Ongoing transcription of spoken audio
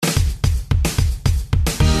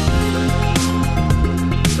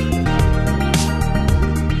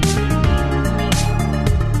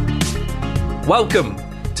Welcome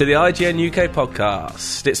to the IGN UK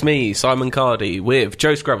podcast. It's me, Simon Cardy, with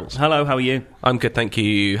Joe Screvels. Hello, how are you? I'm good, thank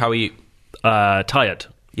you. How are you? Tired.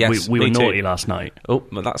 Yes, we were me too. naughty last night. Oh,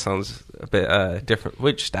 well, that sounds a bit different.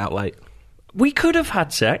 We're just out late. We could have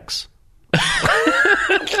had sex.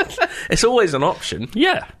 It's always an option.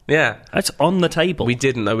 Yeah. Yeah. It's on the table. We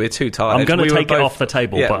didn't know we were too tired. I'm going to take it off the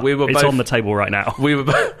table, but it's on the table right now. We were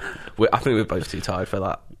both... I think we were both too tired for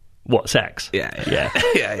that. What, sex? Yeah.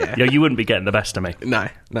 Yeah, you wouldn't be getting the best of me. No.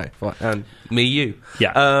 Fine. And me, you.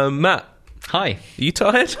 Yeah. Matt. Hi. You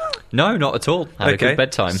tired? No, not at all. Had a good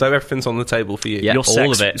bedtime. So everything's on the table for you. Yeah, You're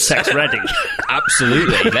all of it. Sex ready.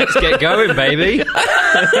 Absolutely. Let's get going, baby.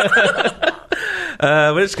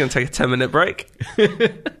 We're just going to take a 10-minute break.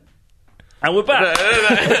 And we're back.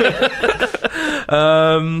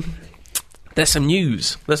 There's some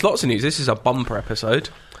news. There's lots of news. This is a bumper episode.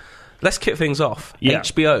 Let's kick things off. Yeah.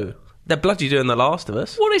 HBO. They're bloody doing The Last of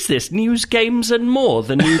Us. What is this? News, games and more.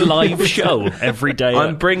 The new live show every day.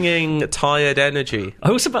 I'm bringing tired energy. I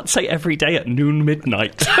was about to say every day at noon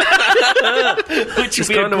midnight. Which would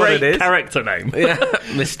be a kinda what it great is. character name. Yeah,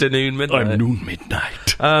 Mr. Noon Midnight. I'm noon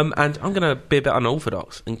midnight. And I'm going to be a bit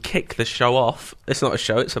unorthodox and kick the show off. It's not a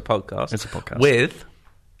show, it's a podcast. It's a podcast. With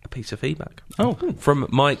a piece of feedback. Oh. From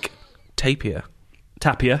Mike Tapia.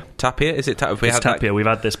 Tapia. Tapia? Is it Tapia? It's Tapia. We've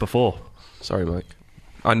had this before. Sorry, Mike.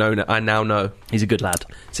 I now know. He's a good lad.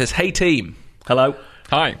 It says, "Hey team. Hello.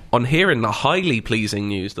 Hi. On hearing the highly pleasing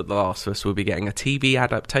news that The Last of Us will be getting a TV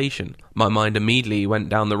adaptation, my mind immediately went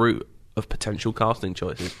down the route of potential casting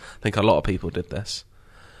choices. I think a lot of people did this.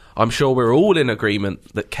 I'm sure we're all in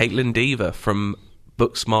agreement that Caitlin Dever from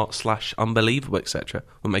Booksmart / Unbelievable, etc.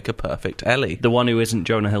 will make a perfect Ellie. The one who isn't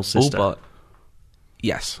Jonah Hill's sister. All but...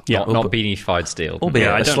 Yes. Yeah, not Beanie Steel. Albeit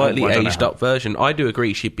Yeah, I a don't slightly know- I don't know aged how. up version. I do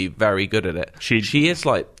agree she'd be very good at it. She is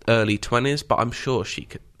like early 20s, but I'm sure she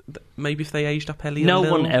could... Maybe if they aged up Ellie a No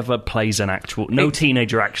little... one ever plays an actual... No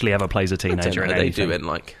teenager actually ever plays a I don't teenager know, in they anything. do in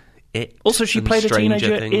like It. Also, she and played a Stranger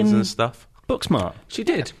teenager Things in and stuff. Booksmart. She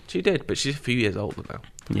did, but she's a few years older now.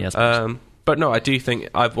 Yes. But no, I do think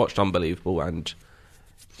I've watched Unbelievable, and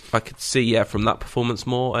I could see from that performance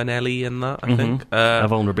more an Ellie in that. I think a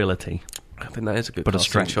vulnerability. I think that is a good But a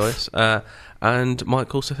casting strength. choice. And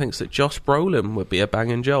Mike also thinks that Josh Brolin would be a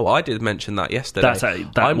banging Joel. I did mention that yesterday.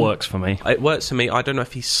 That works for me. It works for me. I don't know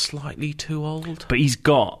if he's slightly too old. But he's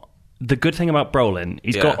got... The good thing about Brolin,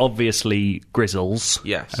 he's got obviously grizzles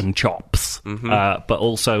and chops, but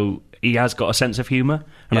also he has got a sense of humour.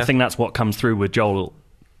 And I think that's what comes through with Joel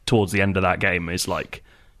towards the end of that game, is like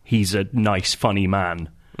he's a nice, funny man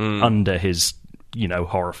under his,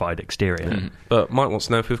 horrified exterior. But Mike wants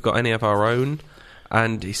to know if we've got any of our own.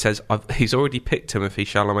 And he says he's already picked Timothée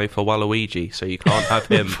Chalamet for Waluigi, so you can't have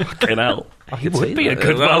him. Fucking hell. He could would see be a that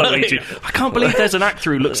good as well. Waluigi. I can't believe there's an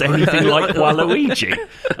actor who looks anything like Waluigi.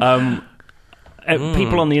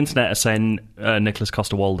 People on the internet are saying Nicholas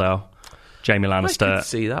Coster-Waldau, Jamie I Lannister. can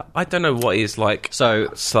see that. I don't know what his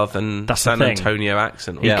southern That's the San thing. Antonio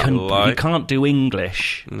accent. He like. can't do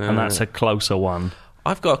English, and that's a closer one.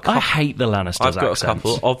 I've got a couple. I hate the Lannisters' I've got accents. a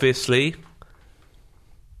couple. Obviously,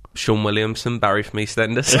 Sean Williamson, Barry from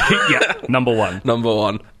EastEnders. Yeah, number one. Number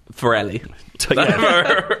one for Ellie.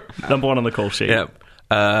 Number one on the call sheet. Yep.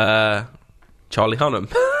 Charlie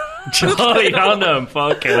Hunnam. Charlie Hunnam,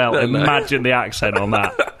 fucking hell. Imagine the accent on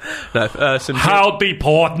that. No, Howdy,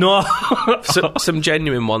 partner. some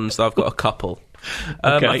genuine ones. I've got a couple.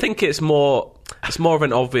 Okay. I think it's more of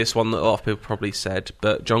an obvious one that a lot of people probably said,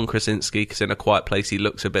 but John Krasinski, because in A Quiet Place he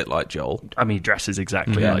looks a bit like Joel. I mean, he dresses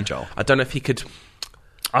exactly like Joel. I don't know if he could...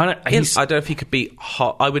 I don't know if he could be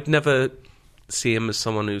hot. I would never see him as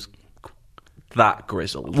someone who's that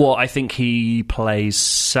grizzled. Well, I think he plays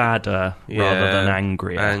sadder rather than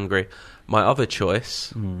angrier. Angry. My other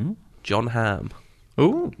choice, John Hamm.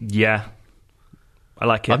 Ooh, yeah. I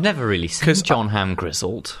like it. I've never really seen John Hamm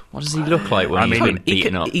grizzled. What does he look like when he's been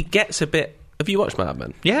beaten up? He gets a bit... Have you watched Mad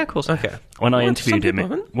Men? Yeah, of course. Okay. When I interviewed some him,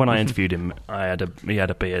 people he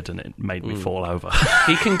had a beard, and it made me fall over.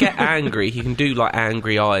 He can get angry. He can do like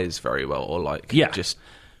angry eyes very well, or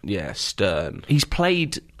stern. He's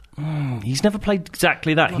played. He's never played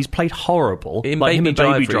exactly that. He's played horrible. In like Baby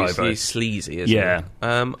Baby Driver, Driver. he's sleazy, isn't Yeah. he?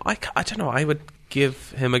 I don't know. I would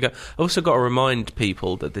give him a go. I've also got to remind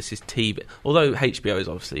people that this is TV. Although HBO is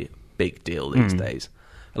obviously a big deal these days,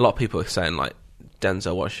 a lot of people are saying like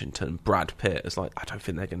Denzel Washington, Brad Pitt. It's like, I don't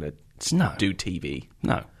think they're going to do TV.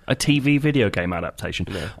 No, a TV video game adaptation.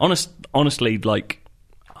 No. Honestly,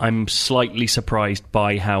 I'm slightly surprised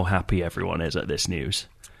by how happy everyone is at this news.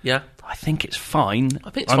 Yeah. I think it's fine.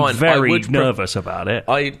 I think it's I'm fine. very nervous about it.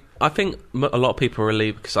 I think a lot of people are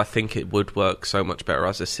relieved because I think it would work so much better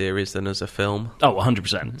as a series than as a film. Oh,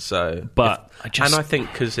 100%. So, and I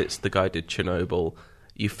think because it's the guy who did Chernobyl,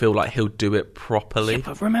 you feel like he'll do it properly. Yeah,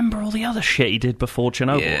 but remember all the other shit he did before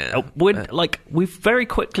Chernobyl. Yeah. We've very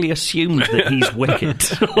quickly assumed that he's wicked.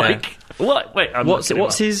 What? Wait,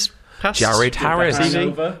 what's his past? Jared Harris.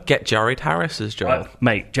 Get Jared Harris as Joel.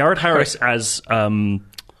 Mate, Jared Harris as Nolan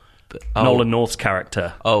North's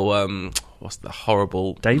character. What's the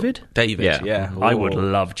horrible... David? David, yeah. I would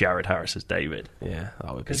love Jared Harris as David. Yeah,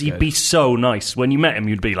 that would be because he'd be so nice. When you met him,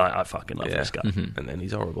 you'd be like, I fucking love this guy. Mm-hmm. And then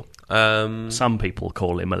he's horrible. Some people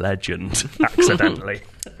call him a legend, accidentally.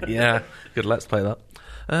 Yeah, good, let's play that.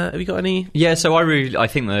 Have you got any... Yeah, so I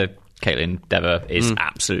think the Caitlin Dever is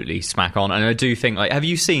absolutely smack on, and I do think, like, have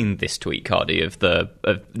you seen this tweet, Cardi, of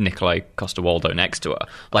Nikolai Coster-Waldau next to her?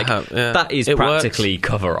 Like, that is practically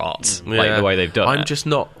cover art, like the way they've done it. I'm just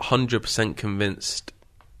not 100% convinced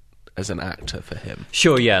as an actor for him.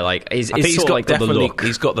 Sure, yeah, like he's got the look.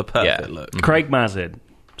 He's got the perfect look. Craig Mazin,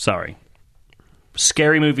 sorry.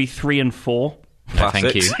 Scary Movie 3 and 4.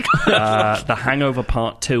 Thank you. The Hangover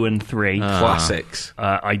Part 2 and 3. Classics.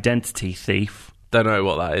 Identity Thief. Don't know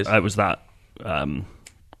what that is. It was that. I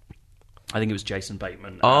think it was Jason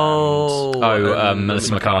Bateman.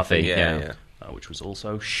 Melissa McCarthy. Yeah. Which was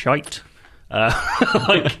also shite.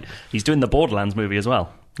 He's doing the Borderlands movie as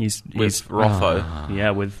well. He's with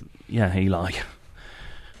Rotho. With Eli.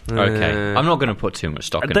 Okay, I'm not going to put too much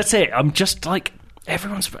stock in. That's it. I'm just like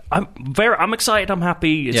I'm excited. I'm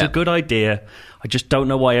happy. It's a good idea. I just don't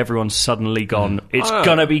know why everyone's suddenly gone. It's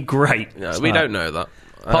gonna be great. No, we don't know that.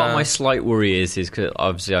 Part of my slight worry is because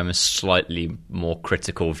obviously I'm a slightly more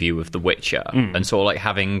critical view of The Witcher, and sort of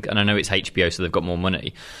like and I know it's HBO, so they've got more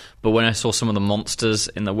money, but when I saw some of the monsters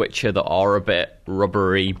in The Witcher that are a bit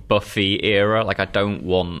rubbery Buffy era, like I don't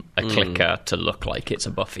want a clicker to look like it's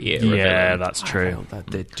a Buffy era. Yeah, villain. that's true.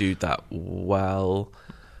 They do that well.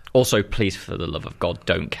 Also, please, for the love of God,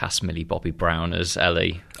 don't cast Millie Bobby Brown as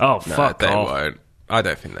Ellie. Oh, fuck they off. Won't. I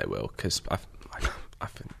don't think they will, because I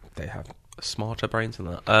think they have smarter brains than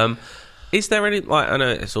that. Is there any... I know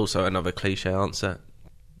it's also another cliche answer.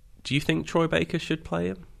 Do you think Troy Baker should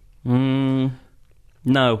play him?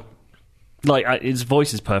 No. His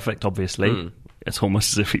voice is perfect, obviously. It's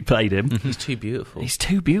almost as if he played him. He's too beautiful. He's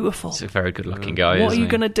too beautiful. He's a very good-looking guy, What are you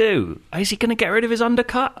going to do? Is he going to get rid of his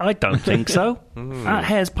undercut? I don't think so. That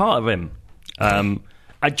hair's part of him.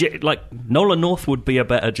 Nolan North would be a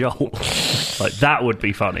better Joel. That would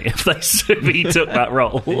be funny if he took that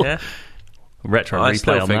role. Yeah. Retro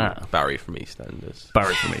replay on that. Barry from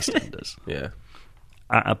EastEnders. Yeah.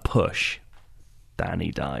 At a push,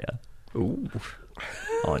 Danny Dyer. Ooh.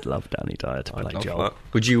 I'd love Danny Dyer to play Joel. That.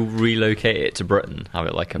 Would you relocate it to Britain? Have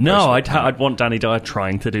it like a... No, I'd want Danny Dyer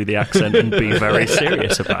trying to do the accent and be very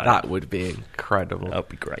serious about it. That would be incredible. That would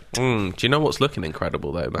be great. Do you know what's looking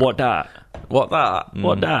incredible, though, Matt? What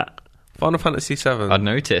that? Final Fantasy VII. I've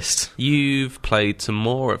noticed. You've played some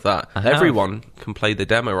more of that. Everyone can play the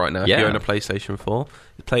demo right now if you own a PlayStation 4.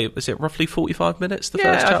 Is it roughly 45 minutes, first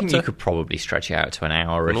chapter? I think you could probably stretch it out to an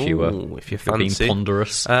hour if you're fancy. Being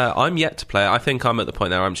ponderous. I'm yet to play it. I think I'm at the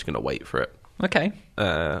point now I'm just going to wait for it. Okay.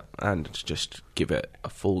 And just give it a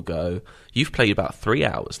full go. You've played about 3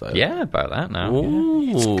 hours, though. Yeah, about that now.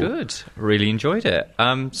 Yeah, it's good. Really enjoyed it.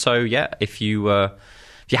 If you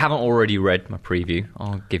haven't already read my preview,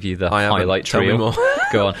 I'll give you the highlight reel.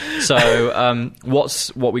 Go on. So,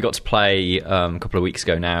 what we got to play a couple of weeks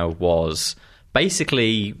ago now was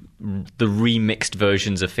basically the remixed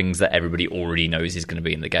versions of things that everybody already knows is going to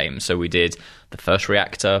be in the game. So we did the first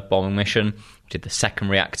reactor bombing mission, we did the second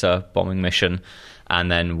reactor bombing mission, and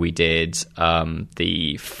then we did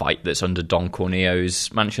the fight that's under Don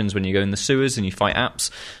Corneo's mansions when you go in the sewers and you fight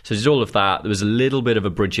apps. So we did all of that. There was a little bit of a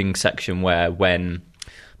bridging section where when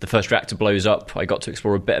the first reactor blows up, I got to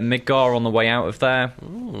explore a bit of Midgar on the way out of there.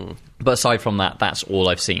 But aside from that, that's all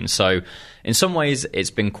I've seen. So in some ways, it's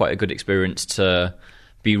been quite a good experience to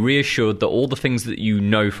be reassured that all the things that you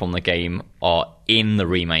know from the game are in the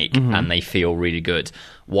remake and they feel really good.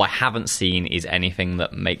 What I haven't seen is anything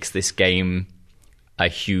that makes this game a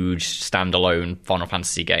huge standalone Final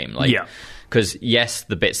Fantasy game. Because, yes,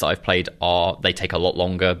 the bits that I've played they take a lot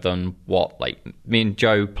longer than what, me and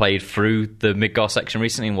Joe played through the Midgar section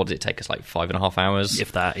recently, and what did it take us, 5.5 hours?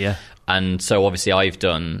 If that, yeah. And so, obviously, I've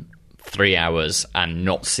done 3 hours and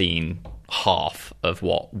not seen half of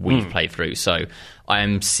what we've played through. So,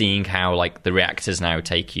 I'm seeing how, the reactors now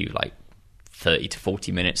take you, 30 to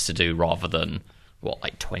 40 minutes to do rather than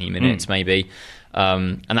like 20 minutes maybe.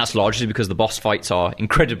 And that's largely because the boss fights are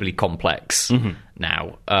incredibly complex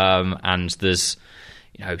now. And there's,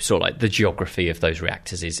 sort of like the geography of those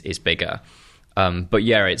reactors is bigger. But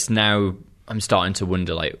yeah, it's now, I'm starting to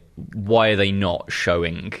wonder, like, why are they not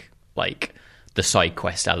showing, like, the side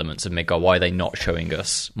quest elements of Midgar? Why are they not showing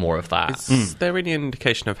us more of that? Is there any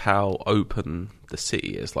indication of how open the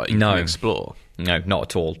city is? Like, you can explore? No, not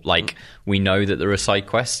at all. Like, we know that there are side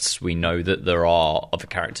quests. We know that there are other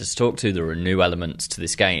characters to talk to. There are new elements to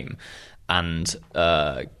this game. And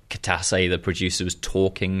Kitase, the producer, was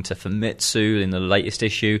talking to Famitsu in the latest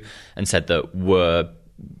issue and said that we're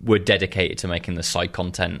dedicated to making the side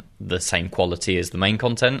content the same quality as the main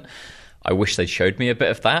content. I wish they'd showed me a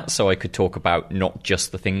bit of that so I could talk about not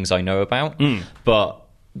just the things I know about. But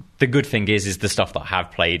the good thing is the stuff that I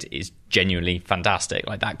have played is genuinely fantastic.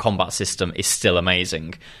 Like, that combat system is still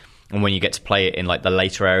amazing. And when you get to play it in, like, the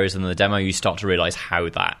later areas in the demo, you start to realise how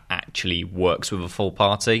that actually works with a full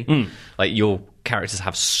party. Like, your characters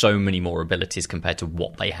have so many more abilities compared to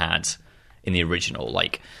what they had in the original.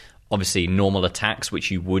 Like, obviously, normal attacks,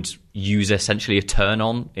 which you would use essentially a turn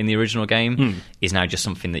on in the original game, is now just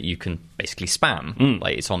something that you can basically spam.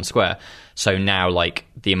 Like, it's on square. So now, like,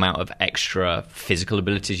 the amount of extra physical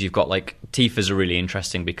abilities you've got, like, Tifa's are really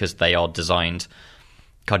interesting because they are designed...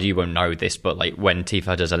 God, you won't know this, but, like, when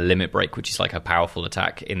Tifa does a limit break, which is like a powerful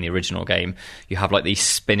attack in the original game, you have, like, these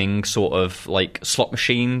spinning sort of, like, slot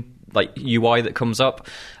machine, like, UI that comes up.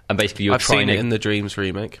 And basically I've seen it in the Dreams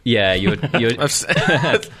remake. Yeah, you're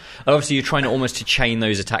obviously you're trying to almost to chain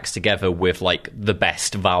those attacks together with, like, the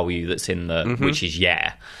best value that's in the, which is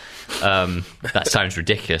that sounds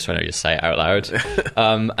ridiculous when I just say it out loud.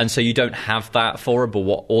 And so you don't have that for her, but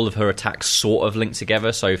what all of her attacks sort of link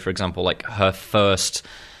together. So, for example, like, her first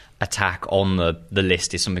attack on the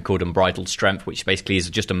list is something called Unbridled Strength, which basically is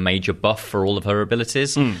just a major buff for all of her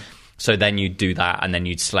abilities. So then you'd do that, and then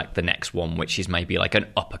you'd select the next one, which is maybe like an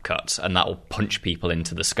uppercut, and that will punch people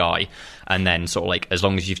into the sky. And then sort of like, as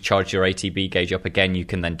long as you've charged your ATB gauge up again, you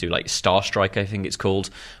can then do like Star Strike, I think it's called,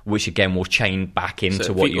 which again will chain back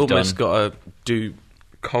into what you've done. You've almost got to do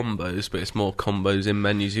combos, but it's more combos in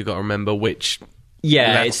menus. You've got to remember which...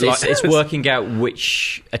 Yeah, it's working out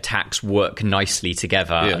which attacks work nicely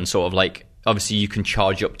together, and sort of like... Obviously, you can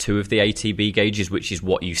charge up 2 of the ATB gauges, which is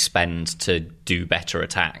what you spend to do better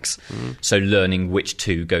attacks. So learning which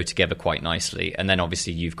 2 go together quite nicely. And then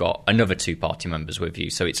obviously you've got another 2 party members with you.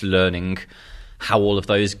 So it's learning how all of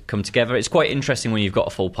those come together. It's quite interesting when you've got a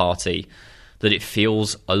full party that it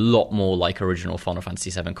feels a lot more like original Final Fantasy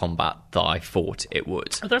VII combat than I thought it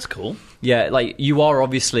would. Oh, that's cool. Yeah, like, you are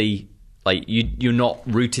obviously... Like, you're not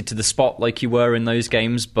rooted to the spot like you were in those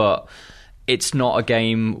games, but... It's not a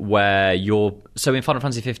game where you're... So in Final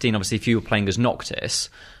Fantasy 15, obviously, if you were playing as Noctis,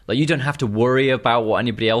 like, you don't have to worry about what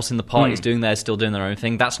anybody else in the party is doing. They're still doing their own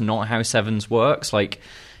thing. That's not how Sevens works. Like,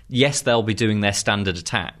 yes, they'll be doing their standard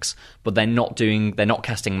attacks, but they're not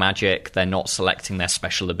casting magic. They're not selecting their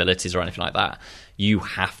special abilities or anything like that. You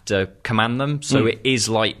have to command them. So it is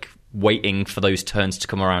like waiting for those turns to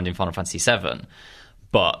come around in Final Fantasy 7.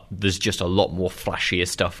 But there's just a lot more flashier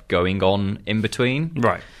stuff going on in between.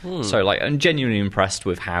 Right. So, like, I'm genuinely impressed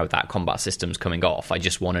with how that combat system's coming off. I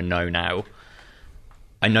just want to know now.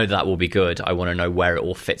 I know that will be good. I want to know where it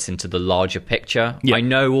all fits into the larger picture. Yeah. I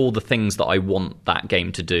know all the things that I want that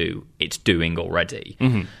game to do, it's doing already.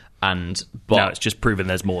 But now it's just proven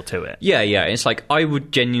there's more to it. Yeah. It's like, I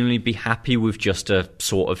would genuinely be happy with just a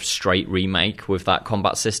sort of straight remake with that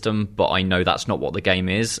combat system, but I know that's not what the game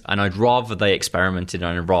is, and I'd rather they experimented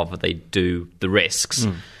and I'd rather they do the risks.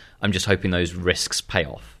 I'm just hoping those risks pay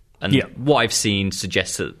off. And what I've seen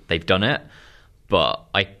suggests that they've done it, but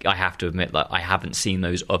I have to admit that I haven't seen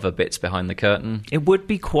those other bits behind the curtain. It would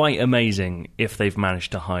be quite amazing if they've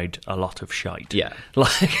managed to hide a lot of shite. Yeah.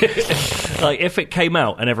 Like if it came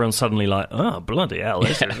out and everyone's suddenly like, oh, bloody hell,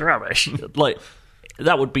 this is rubbish. Like,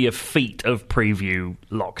 that would be a feat of preview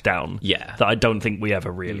lockdown. Yeah. That I don't think we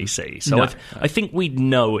ever really see. So I think we'd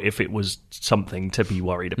know if it was something to be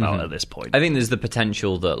worried about at this point. I think there's the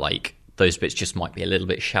potential that, like, those bits just might be a little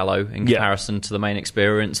bit shallow in comparison to the main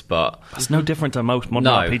experience, but... It's no different to most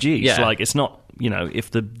modern RPGs. Yeah. Like, it's not,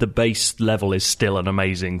 if the base level is still an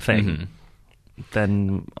amazing thing,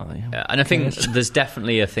 then... and I think there's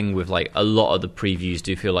definitely a thing with, like, a lot of the previews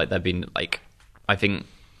do feel like they've been, like... I think,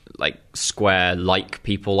 like, Square like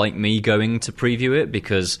people like me going to preview it,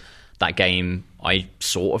 because that game I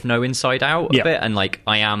sort of know inside out a bit, and, like,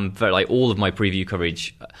 I am very... Like, all of my preview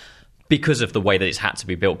coverage... because of the way that it's had to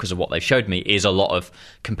be built, because of what they've showed me, is a lot of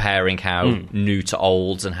comparing how new to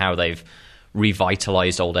old and how they've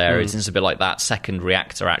revitalized old areas. And it's a bit like that second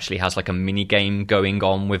reactor actually has like a mini game going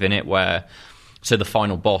on within it where, so the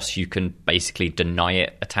final boss, you can basically deny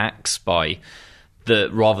it attacks by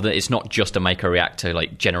rather than, it's not just a Mako reactor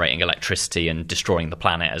like generating electricity and destroying the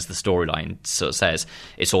planet as the storyline sort of says.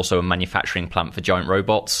 It's also a manufacturing plant for giant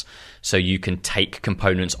robots, so you can take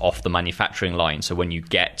components off the manufacturing line, so when you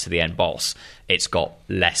get to the end boss it's got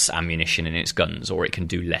less ammunition in its guns, or it can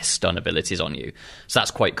do less stun abilities on you. So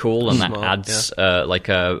that's quite cool, and that adds like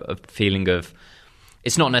a feeling of,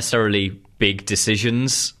 it's not necessarily big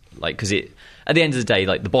decisions, like, because it, at the end of the day,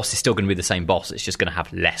 like, the boss is still going to be the same boss, it's just going to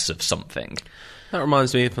have less of something. That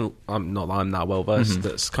reminds me of, not that I'm that well versed,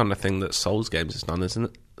 that's kind of thing that Souls games has done, isn't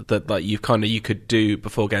it? That like you could do,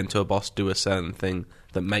 before getting to a boss, do a certain thing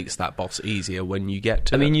that makes that boss easier when you get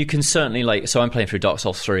to it. I mean, you can certainly, like, so I'm playing through Dark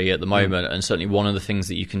Souls 3 at the moment, and certainly one of the things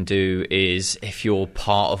that you can do is, if you're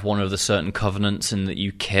part of one of the certain covenants and that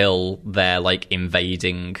you kill, they're like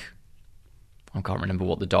invading, I can't remember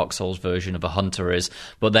what the Dark Souls version of a hunter is,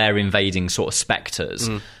 but they're invading sort of spectres.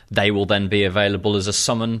 They will then be available as a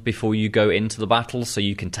summon before you go into the battle, so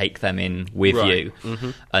you can take them in with you.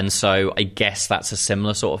 And so I guess that's a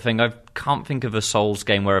similar sort of thing. I can't think of a Souls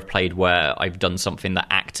game where I've played where I've done something that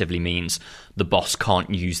actively means the boss can't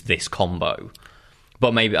use this combo.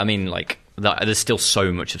 But maybe, I mean, like, there's still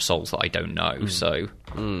so much of Souls that I don't know, so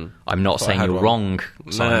I'm not saying you're wrong,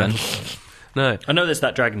 Simon. No. I know there's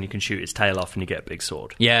that dragon you can shoot its tail off and you get a big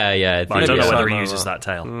sword. Yeah. But I don't know whether he uses that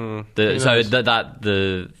tail.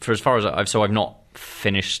 For as far as I've not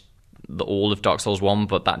finished all of Dark Souls 1,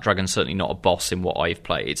 but that dragon's certainly not a boss in what I've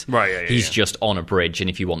played. Right, He's just on a bridge, and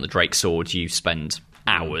if you want the Drake sword, you spend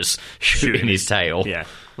hours shooting his tail. Yeah.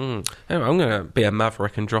 Anyway, I'm going to be a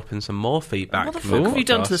maverick and drop in some more feedback. What the fuck have you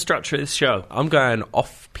done to the structure of this show? I'm going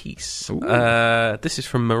off-piece. This is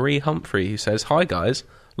from Marie Humphrey, who says, "Hi guys,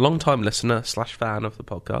 long-time listener / fan of the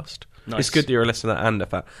podcast." Nice. It's good that you're a listener and a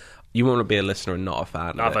fan. You want to be a listener and not a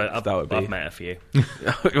fan. I've met a few.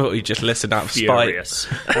 Well, you just listen out of furious.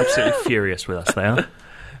 spite. Absolutely furious with us, they are.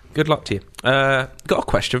 Good luck to you. Got a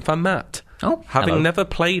question for Matt. Having hello. never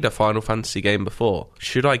played a Final Fantasy game before,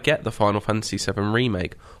 should I get the Final Fantasy VII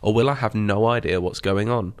Remake, or will I have no idea what's going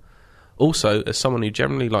on? Also, as someone who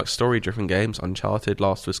generally likes story-driven games, Uncharted,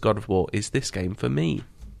 Last of Us, God of War, is this game for me?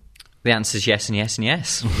 The answer is yes and yes and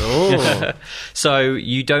yes. So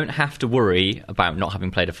you don't have to worry about not having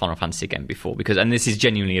played a Final Fantasy game before, and this is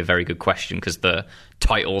genuinely a very good question because the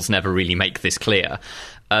titles never really make this clear.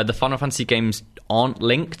 The Final Fantasy games aren't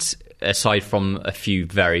linked, aside from a few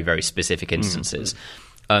very, very specific instances.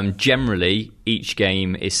 Generally, each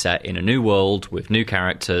game is set in a new world with new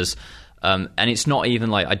characters. And it's not even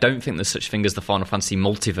like, I don't think there's such a thing as the Final Fantasy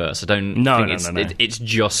multiverse. It's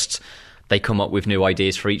just they come up with new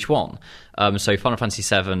ideas for each one. So Final Fantasy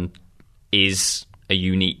VII is a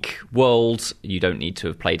unique world. You don't need to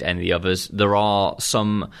have played any of the others. There are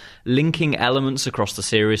some linking elements across the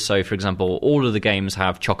series. So, for example, all of the games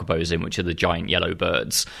have chocobos in, which are the giant yellow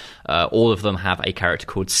birds. All of them have a character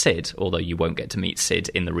called Cid, although you won't get to meet Cid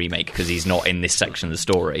in the remake because he's not in this section of the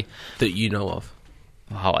story. That you know of?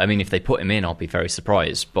 Well, I mean, if they put him in, I'll be very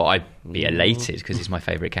surprised, but I'd be elated because he's my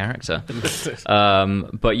favourite character.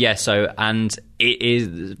 But yeah, and it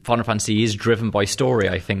is, Final Fantasy is driven by story,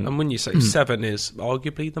 I think. And when you say 7 is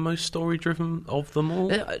arguably the most story-driven of them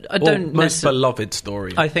all? I don't most beloved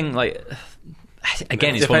story. I think, like,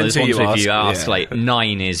 again, it's one of those ones where you ask, like,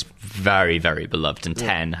 9 is very, very beloved, and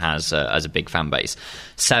 10 has a big fan base.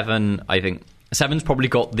 7, I think, 7's probably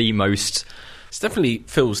got the most... It definitely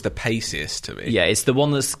feels the paciest to me. Yeah, it's the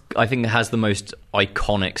one that's, I think, has the most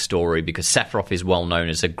iconic story because Sephiroth is well known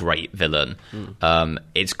as a great villain.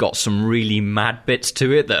 It's got some really mad bits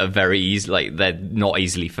to it that are very easy, like they're not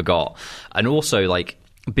easily forgot. And also, like,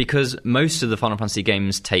 because most of the Final Fantasy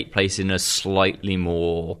games take place in a slightly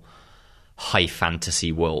more high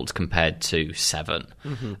fantasy world compared to 7.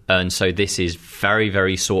 And so this is very,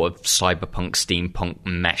 very sort of cyberpunk, steampunk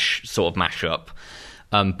mesh sort of mashup.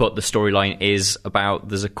 But the storyline is about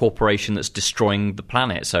there's a corporation that's destroying the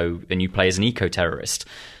planet, and you play as an eco-terrorist.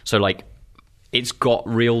 So, like, it's got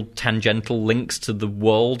real tangential links to the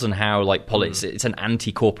world and how, like, it's an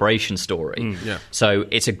anti-corporation story. So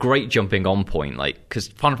it's a great jumping-on point, like, because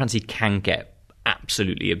Final Fantasy can get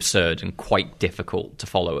absolutely absurd and quite difficult to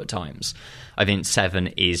follow at times. I think 7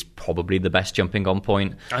 is probably the best jumping-on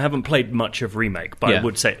point. I haven't played much of Remake, but I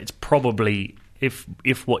would say it's probably...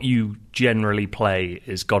 If what you generally play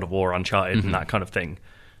is God of War, Uncharted, and that kind of thing,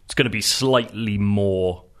 it's going to be slightly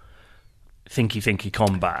more thinky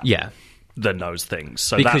combat than those things.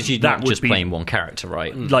 So because you're not just playing one character,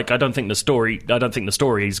 right? Like, I don't think the story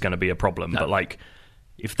is going to be a problem, but like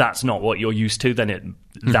if that's not what you're used to, then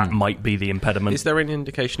that might be the impediment. Is there any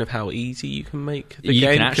indication of how easy you can make the game? You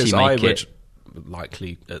can actually make it.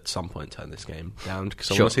 Likely at some point turn this game down because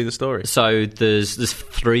I want to see the story. So there's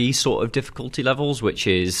 3 sort of difficulty levels, which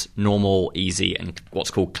is normal, easy, and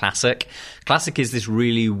what's called classic. Classic is this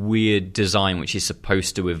really weird design which is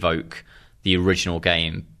supposed to evoke the original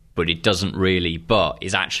game, but it doesn't really, but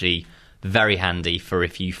is actually very handy for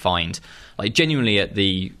if you find, like, genuinely at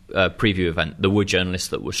the preview event, there were journalists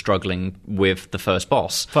that were struggling with the first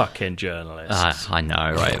boss. Fucking journalists. I know,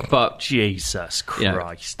 right? But Jesus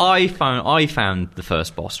Christ. I found the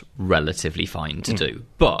first boss relatively fine to do,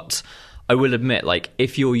 but I will admit, like,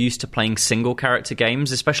 if you're used to playing single character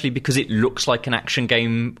games, especially because it looks like an action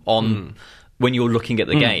game on when you're looking at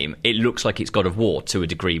the game, it looks like it's God of War to a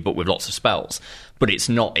degree, but with lots of spells. But it's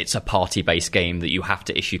not. It's a party-based game that you have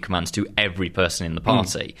to issue commands to every person in the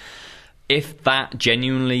party. If that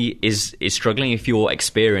genuinely is struggling, if your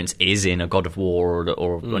experience is in a God of War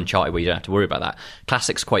or Uncharted where you don't have to worry about that,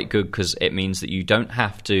 Classic's quite good because it means that you don't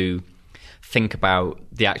have to think about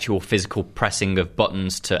the actual physical pressing of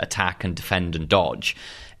buttons to attack and defend and dodge.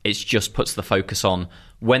 It just puts the focus on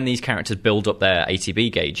when these characters build up their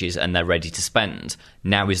ATB gauges and they're ready to spend,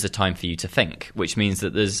 now is the time for you to think, which means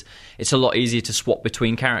that it's a lot easier to swap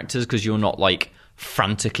between characters because you're not like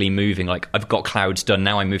frantically moving, like, I've got Cloud's done,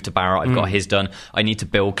 now I move to Barrett, I've got his done, I need to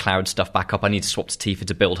build Cloud stuff back up, I need to swap to Tifa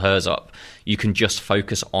to build hers up. You can just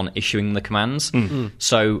focus on issuing the commands.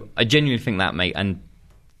 So I genuinely think that, mate, and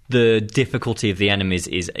the difficulty of the enemies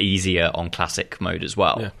is easier on classic mode as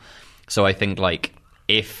well. So I think, like,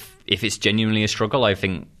 if it's genuinely a struggle, I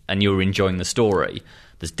think, and you're enjoying the story,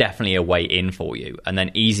 there's definitely a way in for you. And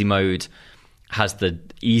then easy mode has the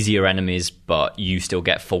easier enemies, but you still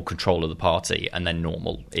get full control of the party. And then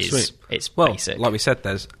normal is basic. Like we said,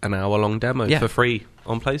 there's an hour-long demo for free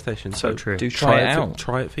on PlayStation. So true. Do try it out.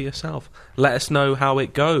 Try it for yourself. Let us know how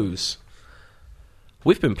it goes.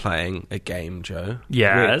 We've been playing a game, Joe.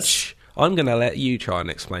 Yes. Which I'm going to let you try and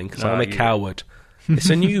explain because I'm a coward. It's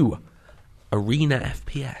a new arena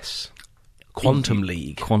FPS. Quantum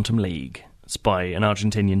League. Quantum League. It's by an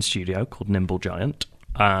Argentinian studio called Nimble Giant.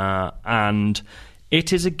 And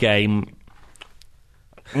it is a game...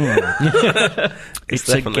 it's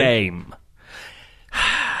a game.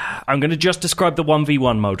 I'm going to just describe the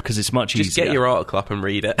 1v1 mode because it's much easier. Just get your article up and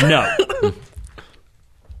read it. No.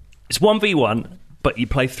 It's 1v1, but you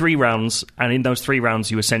play 3 rounds, and in those 3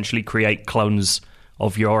 rounds you essentially create clones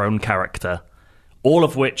of your own character, all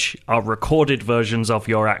of which are recorded versions of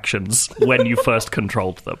your actions when you first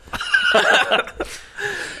controlled them.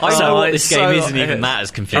 I know what this game isn't even that as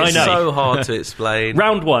confusing. It's so hard to explain.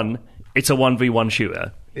 Round 1, it's a 1v1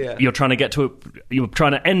 shooter. Yeah. You're trying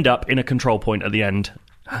to end up in a control point at the end,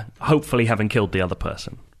 hopefully having killed the other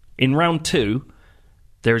person. In round 2,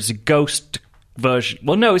 there's a ghost version.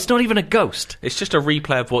 Well, no, it's not even a ghost. It's just a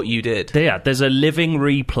replay of what you did. Yeah, there's a living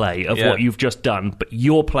replay of what you've just done, but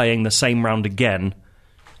you're playing the same round again,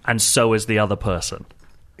 and so is the other person.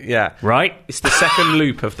 Yeah. Right? It's the second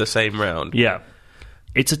loop of the same round. Yeah.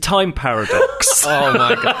 It's a time paradox. Oh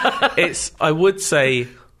my god. I would say,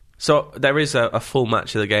 so there is a full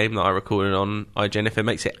match of the game that I recorded on IGN. If it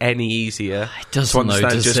makes it any easier it doesn't to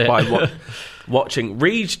understand just by watching,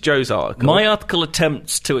 read Joe's article. My article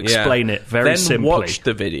attempts to explain it very simply. Then watch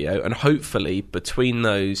the video, and hopefully between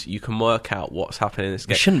those you can work out what's happening in this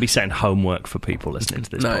game. You shouldn't be setting homework for people listening to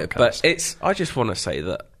this podcast. But I just want to say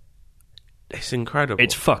that it's incredible.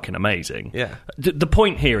 It's fucking amazing. Yeah. The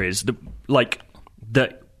point here is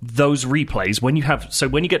those replays, when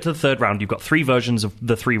you get to the third round, you've got 3 versions of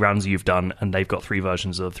the 3 rounds you've done, and they've got 3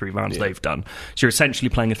 versions of the 3 rounds they've done. So you're essentially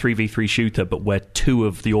playing a 3v3 shooter, but where 2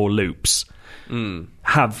 of your loops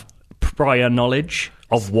have prior knowledge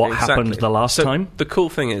of what happened the last time. The cool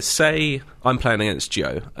thing is, say I'm playing against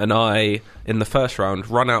Joe, and I, in the first round,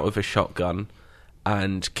 run out with a shotgun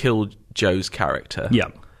and kill Joe's character. Yeah.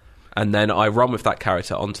 And then I run with that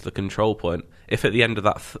character onto the control point. If at the end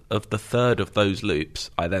of of the third of those loops,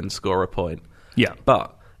 I then score a point. Yeah.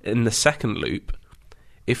 But in the second loop,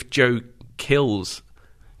 if Joe kills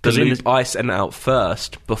the loop I sent out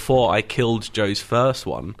first before I killed Joe's first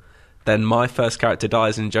one, then my first character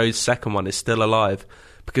dies and Joe's second one is still alive.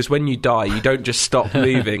 Because when you die, you don't just stop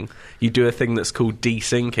moving. You do a thing that's called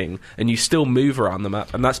desyncing, and you still move around the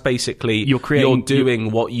map. And that's basically you're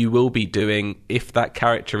doing what you will be doing if that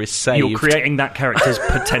character is saved. You're creating that character's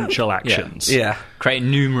potential actions. Yeah.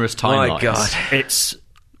 Creating numerous timelines. My God.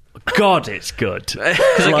 It's good.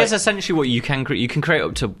 Because I guess essentially what you can create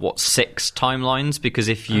up to 6 timelines, because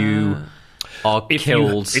if you are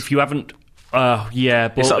killed... If you haven't... but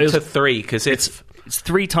it's up to 3, because It's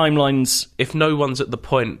 3 timelines. If no one's at the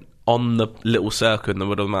point on the little circle in the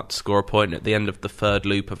middle map to score a point at the end of the 3rd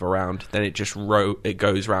loop of a round, then it just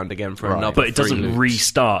goes round again for another. But it doesn't loops.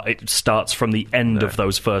 Restart. It starts from the end of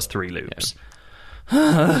those first 3 loops.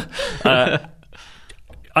 Yeah.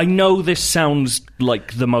 I know this sounds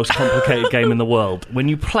like the most complicated game in the world. When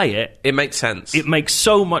you play it, it makes sense. It makes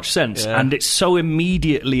so much sense, and it's so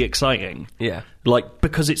immediately exciting. Yeah,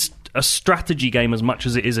 because it's a strategy game as much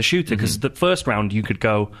as it is a shooter. Because the first round you could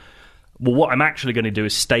go, well, what I'm actually going to do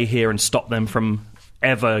is stay here and stop them from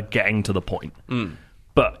ever getting to the point.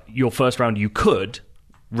 But your first round, you could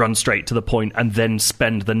run straight to the point and then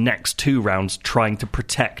spend the next 2 rounds trying to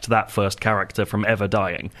protect that first character from ever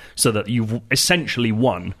dying, so that you've essentially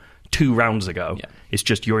won 2 rounds ago. Yeah. It's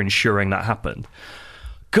just you're ensuring that happened.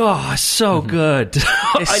 God, so good.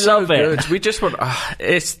 I love it. We just want...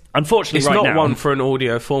 unfortunately, it's not one for an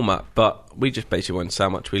audio format, but we just basically want to say how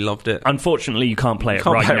much we loved it. Unfortunately, you can't play it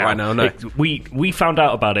right now. No. We found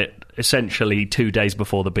out about it essentially 2 days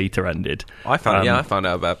before the beta ended. I found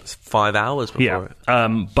out about 5 hours before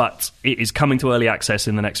it. But it is coming to early access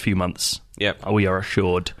in the next few months. Yeah, we are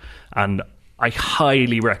assured, and I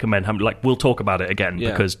highly recommend. We'll talk about it again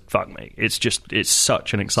because fuck me, it's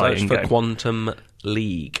such an exciting game. Quantum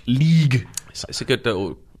League. It's a good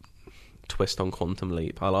little twist on Quantum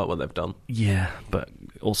Leap. I like what they've done. Yeah, but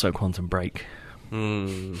also Quantum Break. I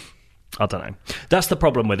don't know. That's the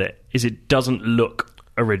problem with it. Is it doesn't look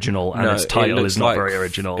original, and its title is not very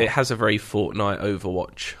original. It has a very Fortnite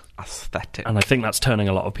Overwatch aesthetic, and I think that's turning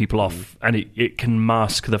a lot of people off. And it can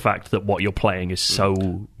mask the fact that what you're playing is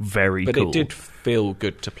so very cool. But it did feel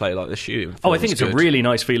good to play like the shooting. I think it's a really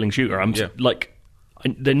nice feeling shooter.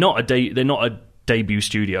 They're not a debut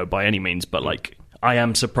studio by any means, but I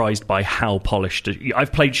am surprised by how polished.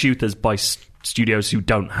 I've played shooters by studios who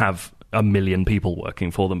don't have a million people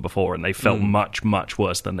working for them before, and they felt much, much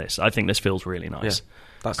worse than this. I think this feels really nice. Yeah,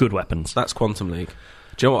 that's good weapons. That's Quantum League.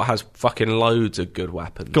 Do you know what has fucking loads of good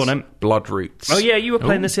weapons? Go on, then. Bloodroots. Oh yeah, you were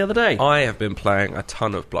playing this the other day. I have been playing a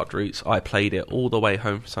ton of Bloodroots. I played it all the way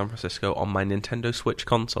home from San Francisco on my Nintendo Switch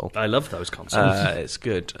console. I love those consoles. It's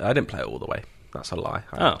good. I didn't play it all the way. That's a lie.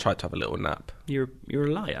 I tried to have a little nap. You're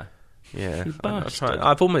a liar. Yeah,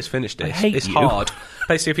 I've almost finished it. It's hard.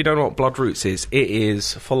 Basically, if you don't know what Bloodroots is, it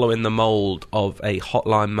is following the mould of a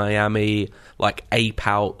Hotline Miami, Ape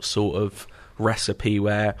Out sort of recipe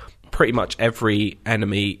where pretty much every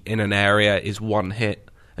enemy in an area is one hit,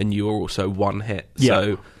 and you're also one hit.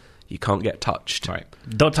 So you can't get touched. Right.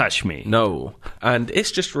 Don't touch me. No. And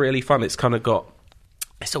it's just really fun. It's kind of got...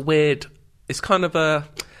 It's a weird... It's kind of a...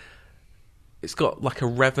 It's got a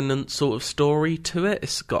Revenant sort of story to it.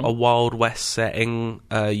 It's got a Wild West setting.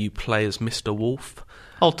 You play as Mr. Wolf.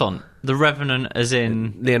 Hold on. The Revenant as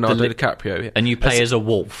in... Leonardo DiCaprio. Yeah. And you play as a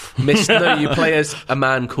wolf. No, you play as a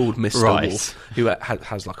man called Mr. Wolf, who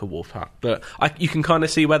has a wolf hat. But you can kind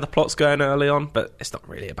of see where the plot's going early on, but it's not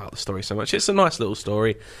really about the story so much. It's a nice little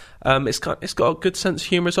story. It's got a good sense of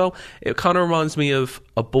humour as well. It kind of reminds me of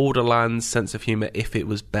a Borderlands sense of humour if it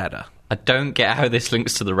was better. I don't get how this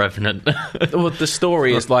links to the Revenant. Well, the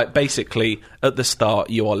story is basically at the start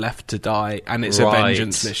you are left to die, and it's a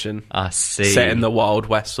vengeance mission. I see. Set in the Wild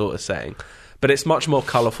West sort of setting, but it's much more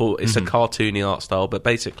colourful. It's a cartoony art style, but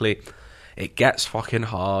basically it gets fucking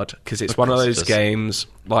hard because it's one of those games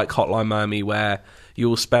like Hotline Miami where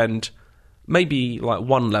you'll spend maybe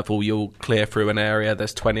one level, you'll clear through an area,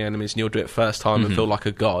 there's 20 enemies, and you'll do it first time and feel like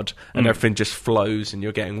a god, and everything just flows, and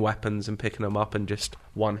you're getting weapons and picking them up and just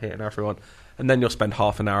one-hitting everyone. And then you'll spend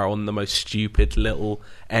half an hour on the most stupid little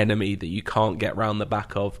enemy that you can't get round the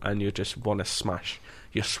back of, and you just want to smash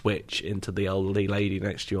your Switch into the elderly lady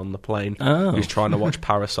next to you on the plane who's trying to watch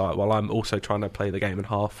Parasite, while I'm also trying to play the game in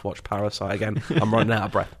half, watch Parasite again. I'm running out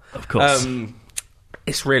of breath. Of course.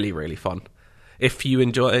 It's really, really fun. If you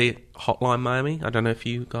enjoy Hotline Miami, I don't know if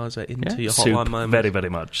you guys are into your Hotline Miami. Very, very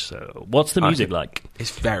much so. What's the music like? It's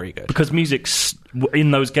very good. Because music's in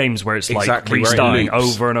those games where it's restarting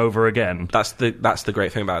over and over again. That's the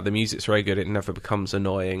great thing about it. The music's very good. It never becomes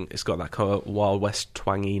annoying. It's got that kind of Wild West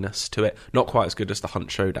twanginess to it. Not quite as good as the Hunt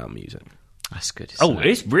Showdown music. That's good.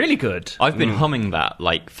 It's really good. I've been humming that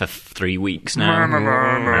for 3 weeks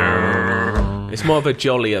now. It's more of a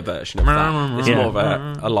jollier version of that. It's more of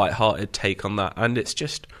a light-hearted take on that, and it's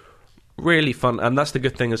just really fun. And that's the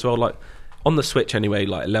good thing as well. On the Switch anyway,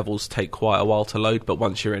 levels take quite a while to load, but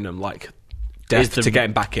once you're in them, death to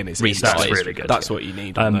getting back in is easy. That's really good. That's what you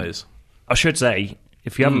need on those. I should say,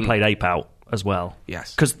 if you haven't played Ape Out as well,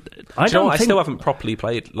 yes, because I still haven't properly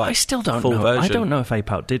played. I still don't know. Version. I don't know if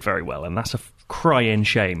Ape Out did very well, and that's a crying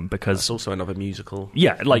shame because it's also another musical.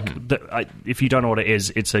 Yeah, if you don't know what it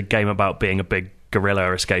is, it's a game about being a big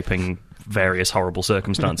gorilla escaping various horrible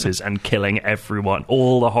circumstances and killing everyone,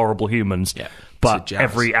 all the horrible humans. Yeah. But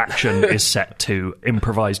every action is set to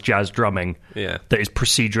improvised jazz drumming that is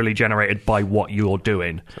procedurally generated by what you're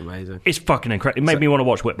doing. It's amazing. It's fucking incredible. It made me want to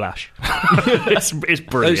watch Whiplash. It's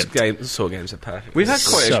brilliant. Those sort of games are perfect. We've had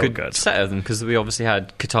quite a good set of them because we obviously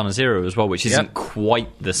had Katana Zero as well, which isn't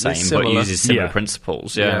quite the same, but uses similar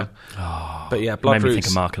principles. Yeah. But yeah, Blood Roots. Made me think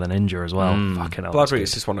of Mark of the Ninja as well. Fucking hell. Blood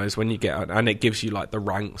Roots is one of those when you get, and it gives you like the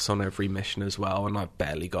ranks on every mission as well. And I've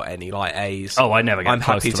barely got any like A's. Oh, I never get. I'm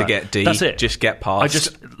happy to get D. That's it. Just get past. I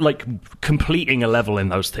just like completing a level in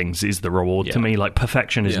those things is the reward to me. Like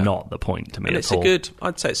perfection is not the point to me. And it's all.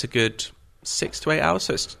 I'd say it's a good 6 to 8 hours.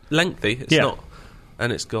 So it's lengthy. It's not,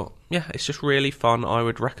 and it's got it's just really fun. I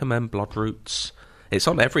would recommend Blood Roots. It's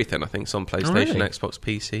on everything. I think it's on PlayStation, Xbox,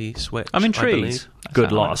 PC, Switch. I'm intrigued.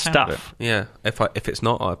 Good lot of stuff. Yeah. If it's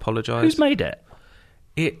not, I apologise. Who's made it?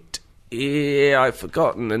 I've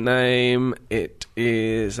forgotten the name. It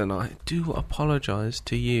is, and I do apologise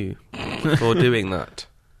to you for doing that.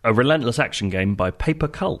 A relentless action game by Paper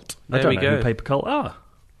Cult. There we go. Who Paper Cult are.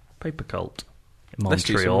 Paper Cult in Let's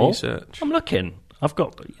Montreal. do some research. I'm looking. I've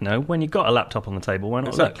got, when you've got a laptop on the table, why not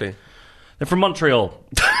exactly. look? They're from Montreal.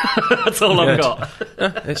 That's all I've got.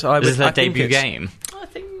 Is this their debut game?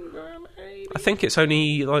 I think it's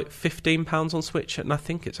only like £15 on Switch, and I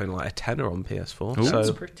think it's only like a tenner on PS4. Ooh, so that's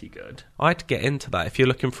pretty good. I'd get into that if you're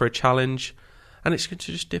looking for a challenge, and it's good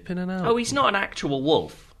to just dip in and out. Oh, he's not an actual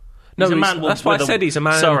wolf. No, that's why I said he's a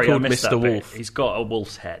man called Mr. Wolf. He's got a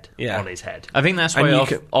wolf's head on his head. I think that's why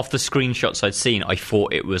off the screenshots I'd seen, I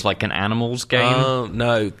thought it was like an animals game. Oh,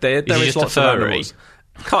 no. There is lots of animals.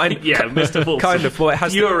 Mr. Wolf. Kind of. Well, it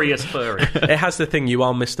has furious furry. It has the thing, you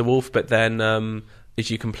are Mr. Wolf, but then as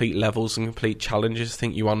you complete levels and complete challenges, I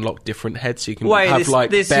think you unlock different heads. So you can have like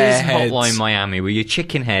this bear is heads. Hotline Miami, where you're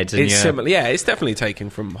chicken heads. And it's similar. Yeah, it's definitely taken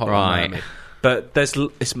from Hotline Miami. But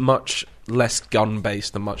it's much less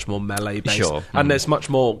gun-based and much more melee-based. Sure. And there's much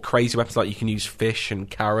more crazy weapons, like you can use fish and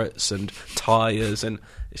carrots and tyres, and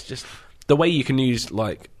it's just the way you can use,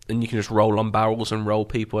 like, and you can just roll on barrels and roll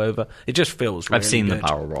people over. It just feels really I've seen good. the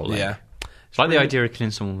barrel rolling. Yeah. It's like the idea of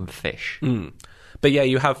killing someone with fish. But yeah,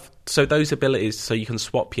 you have... So those abilities, so you can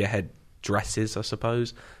swap your head dresses, I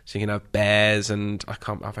suppose. So you can have bears and...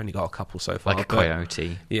 I've only got a couple so far. Like a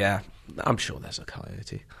coyote. Yeah. I'm sure there's a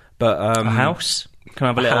coyote. But a house? Can I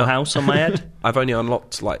have a little house on my head? I've only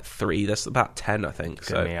unlocked like 3. There's about 10, I think.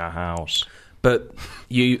 Give me a house. But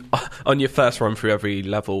you, on your first run through every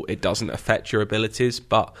level, it doesn't affect your abilities.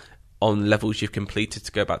 But on levels you've completed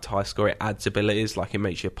to go back to high score, it adds abilities, like it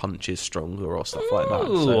makes your punches stronger or stuff like that.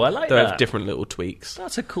 So I like that. They have different little tweaks.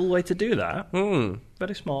 That's a cool way to do that.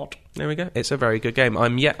 Very smart. There we go. It's a very good game.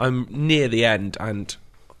 I'm near the end, and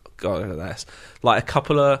God, that's like a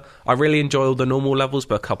couple of. I really enjoy all the normal levels,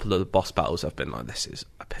 but a couple of the boss battles I've been like, this is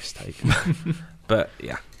a piss take. But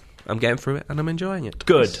yeah, I'm getting through it and I'm enjoying it.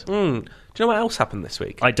 Good. Do you know what else happened this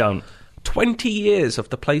week? I don't. 20 years of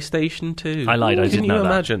the PlayStation 2. I lied. I didn't know that. Can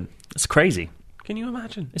you imagine? It's crazy. Can you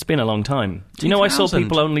imagine? It's been a long time. Do you know I saw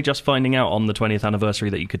people only just finding out on the 20th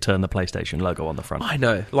anniversary that you could turn the PlayStation logo on the front? I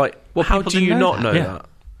know. Like, well, how do you not know that?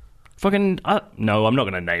 Fucking no, I'm not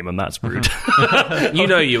going to name them. That's rude. You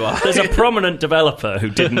know you are. There's a prominent developer who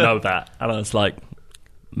didn't know that, and I was like,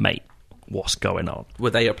 mate, what's going on? Were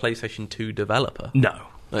they a PlayStation 2 developer? No.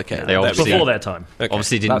 Okay, they obviously, before their time. Okay,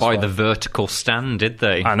 obviously didn't buy the vertical stand, did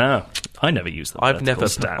they? I know. I never used the vertical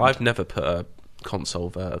stand. I've never put a console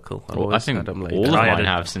vertical. I think all of mine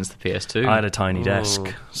have since the PS2. I had a tiny desk,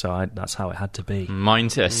 so that's how it had to be.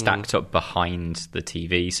 Mine's stacked up behind the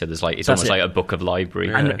TV, so there's it's almost like a book of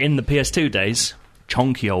library. And in the PS2 days,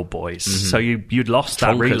 chonky old boys. So you'd lost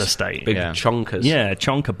that real estate. Big chonkers. Yeah,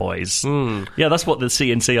 chonker boys. Yeah, that's what the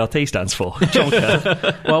CNCRT stands for.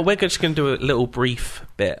 Chonker. Well, we're just going to do a little brief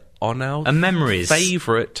bit on our memories.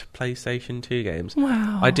 Favourite PlayStation 2 games.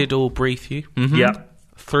 Wow. I did all brief you. Yeah.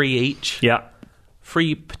 3 each. Yeah.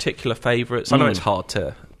 3 particular favourites. I know it's hard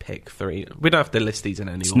to pick 3. We don't have to list these in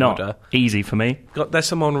any order. Not easy for me. There's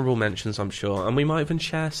some honourable mentions, I'm sure, and we might even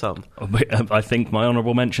share some. I think my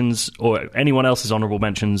honourable mentions, or anyone else's honourable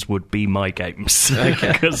mentions, would be my games.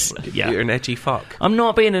 Okay. Because you're an edgy fuck. I'm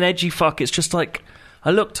not being an edgy fuck. It's just like,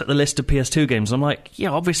 I looked at the list of PS2 games, and I'm like,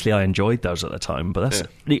 yeah, obviously I enjoyed those at the time, but that's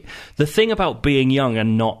the thing about being young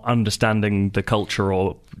and not understanding the culture,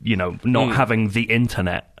 or not having the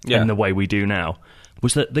internet in the way we do now,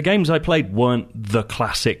 was that the games I played weren't the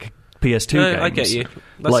classic PS2 games. I get you.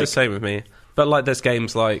 That's the same with me. But there's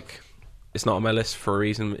games like, it's not on my list for a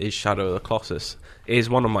reason, is Shadow of the Colossus. is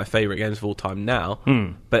one of my favourite games of all time now,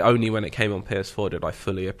 but only when it came on PS4 did I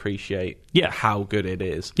fully appreciate how good it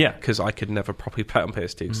is. Yeah. Because I could never properly play it on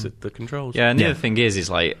PS2 because of the controls. Yeah, and the other thing is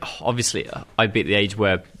like, obviously, I'd be at the age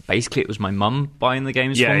where basically it was my mum buying the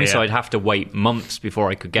games for me, so I'd have to wait months before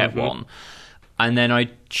I could get one. And then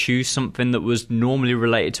I'd choose something that was normally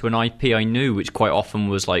related to an IP I knew, which quite often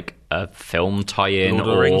was like a film tie-in. Lord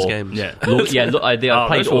of the Rings games. I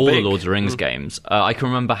played all the Lord of the Rings games. I can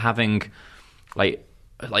remember having like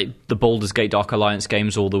the Baldur's Gate Dark Alliance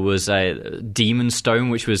games, or there was a Demon Stone,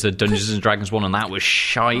 which was a Dungeons and Dragons one, and that was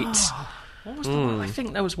shite. What was the one? I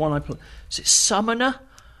think there was one I played. Is it Summoner?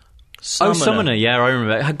 Summoner, yeah, I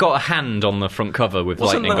remember. It had got a hand on the front cover with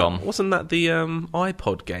lightning on. Wasn't that the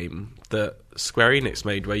iPod game that Square Enix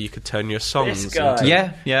made where you could turn your songs into...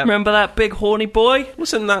 Yeah. Remember that big horny boy?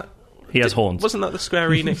 Wasn't that... He has horns. Wasn't that the Square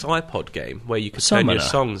Enix iPod game where you could turn your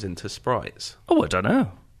songs into sprites? Oh, I don't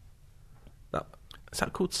know. Is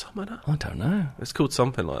that called Summoner? I don't know. It's called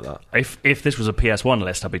something like that. If this was a PS1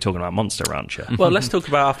 list, I'd be talking about Monster Rancher. Well, let's talk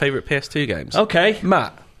about our favourite PS2 games. Okay.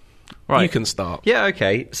 Matt, right. You can start. Yeah,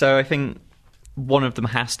 okay. So I think one of them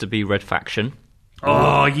has to be Red Faction.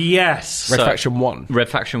 Oh, yes. Red Faction 1. Red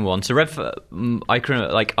Faction 1. So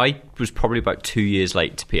I was probably about 2 years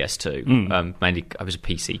late to PS2. Mainly, I was a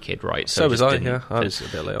PC kid, right? So was I, yeah. I was a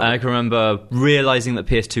bit late. And I can remember realising that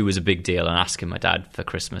PS2 was a big deal and asking my dad for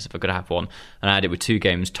Christmas if I could have one. And I had it with two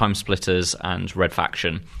games, Time Splitters and Red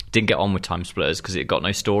Faction. Didn't get on with Time Splitters because it got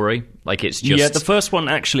no story. Like, it's just... Yeah, the first one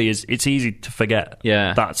actually it's easy to forget.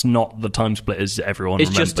 Yeah. That's not the Time Splitters everyone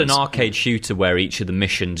remembers. It's just an arcade shooter where each of the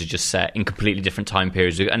missions are just set in completely different time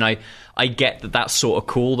periods. And I get that that's sort of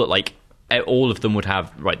cool, that like all of them would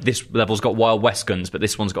have, right, this level's got Wild West guns, but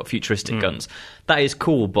this one's got futuristic guns. That is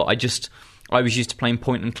cool, but I was used to playing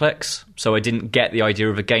point and clicks, so I didn't get the idea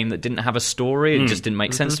of a game that didn't have a story. It just didn't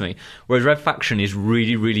make sense to me. Whereas Red Faction is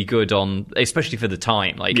really, really good on, especially for the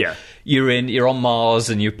time. Like, you're on Mars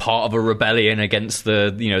and you're part of a rebellion against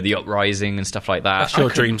the uprising and stuff like that. That's your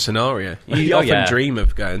dream scenario. You often dream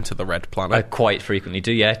of going to the Red Planet. I quite frequently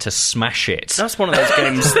do, to smash it. That's one of those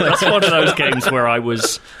games. That's one of those games where I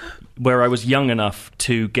was young enough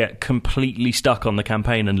to get completely stuck on the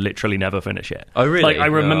campaign and literally never finish it. Oh, really? Like, I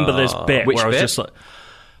remember this bit where I was just like...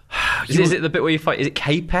 Is it the bit where you fight... Is it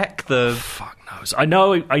K-Pec? Fuck knows. I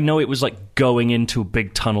know it was like going into a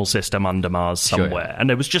big tunnel system under Mars somewhere. Sure.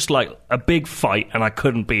 And it was just like a big fight and I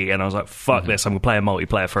couldn't beat it. And I was like, fuck this, I'm going to play a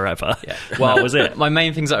multiplayer forever. Yeah. Well, that was it. My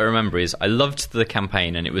main things that I remember is I loved the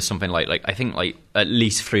campaign, and it was something like I think like at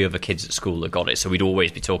least 3 other kids at school that got it. So we'd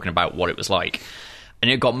always be talking about what it was like. And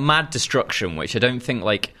it got mad destruction, which I don't think,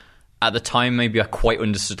 like, at the time maybe I quite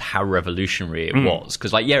understood how revolutionary it was.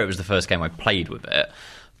 Because, like, it was the first game I played with it.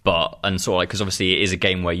 Because obviously it is a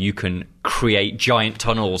game where you can create giant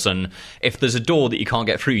tunnels, and if there's a door that you can't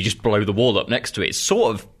get through, you just blow the wall up next to it. It's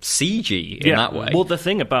sort of CG in that way. Well, the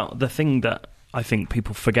thing that I think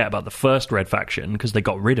people forget about the first Red Faction, because they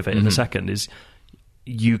got rid of it in the second, is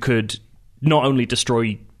you could not only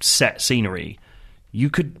destroy set scenery, you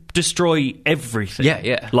could destroy everything.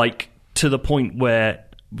 Yeah. Like, to the point where...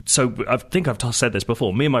 So, I think I've said this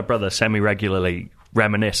before. Me and my brother semi-regularly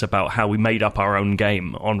reminisce about how we made up our own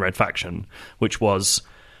game on Red Faction, which was...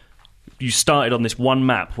 You started on this one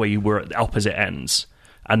map where you were at the opposite ends,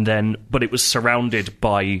 but it was surrounded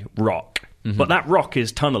by rock. But that rock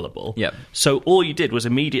is tunnelable. Yep. So all you did was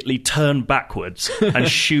immediately turn backwards and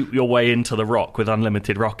shoot your way into the rock with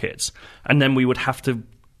unlimited rockets. And then we would have to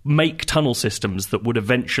make tunnel systems that would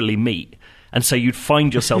eventually meet. And so you'd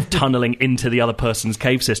find yourself tunneling into the other person's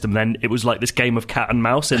cave system. Then it was like this game of cat and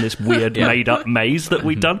mouse in this weird made-up maze that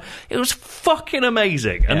we'd done. It was fucking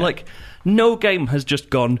amazing. And, like, no game has just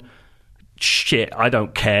gone, shit, I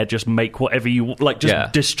don't care, just make whatever you... Like,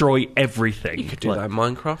 just destroy everything. You could do that in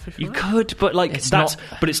Minecraft if you like. You could, but, like, it's not...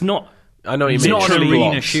 But it's not... I know what you mean. It's not an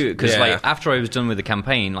arena shoot, because, like, after I was done with the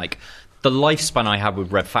campaign, like... The lifespan I had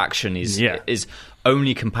with Red Faction is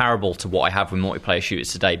only comparable to what I have with multiplayer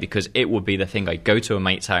shooters today, because it would be the thing, I'd go to a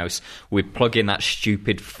mate's house, we'd plug in that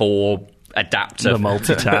stupid 4 adapter. The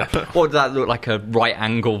multi-tap. What did that look like? A right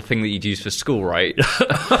angle thing that you'd use for school, right?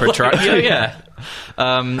 Protractor? Yeah.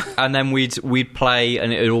 And then we'd play,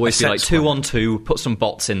 and it would always be like 2-on-2, put some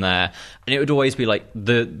bots in there, and it would always be like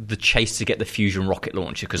the chase to get the fusion rocket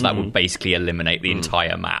launcher, because that would basically eliminate the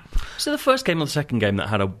entire map. So the first game or the second game that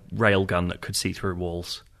had a railgun that could see through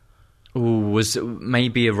walls? Was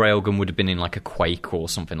maybe a railgun would have been in like a Quake or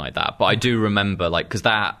something like that. But I do remember, like, because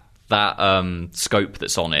that that scope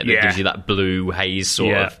that's on it that gives you that blue haze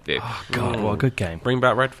sort of. Oh God, what a good game! Bring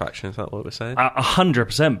back Red Faction. Is that what we're saying?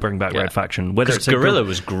 100% bring back Red Faction. Whether it's Guerrilla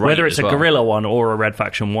was great. Whether it's a Guerrilla one or a Red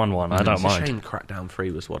Faction 1, I don't mind. It's a shame Crackdown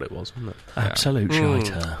 3 was what it was, wasn't it? Absolute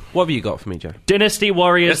shiter. What have you got for me, Joe? Dynasty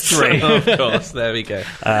Warriors 3. Of course, there we go.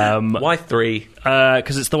 Why 3?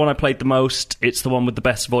 Because it's the one I played the most. It's the one with the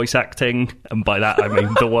best voice acting, and by that I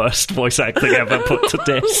mean the worst voice acting ever put to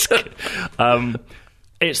disc. I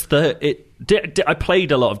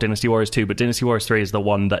played a lot of Dynasty Warriors 2, but Dynasty Warriors 3 is the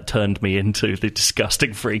one that turned me into the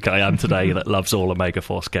disgusting freak I am today that loves all Omega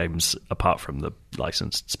Force games apart from the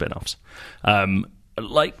licensed spin-offs. What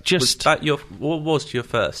was your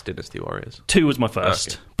first Dynasty Warriors? 2 was my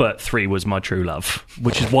first, but 3 was my true love,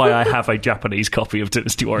 which is why I have a Japanese copy of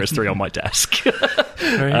Dynasty Warriors 3 on my desk.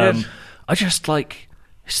 I just like...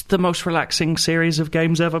 It's the most relaxing series of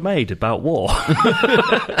games ever made about war.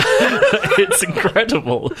 It's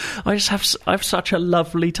incredible. I have such a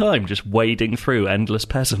lovely time just wading through endless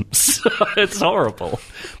peasants. It's horrible,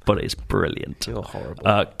 but it's brilliant. You're horrible.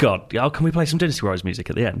 God, can we play some Dynasty Warriors music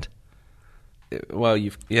at the end? Well, I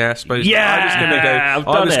suppose. Yeah,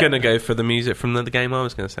 I was going to go for the music from the game I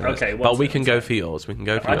was going to say. Okay, but we can go for yours. We can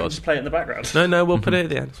go for yours. I can just play it in the background. No, we'll put it at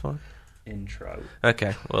the end. It's fine. Intro.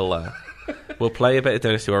 Okay, we'll play a bit of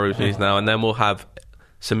Dynasty Warriors music now, and then we'll have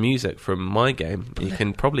some music from my game. You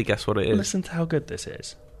can probably guess what it is. Listen to how good this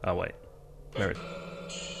is. Oh wait, there it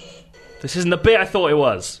is. This isn't the bit I thought it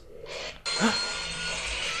was.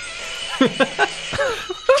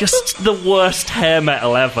 Just the worst hair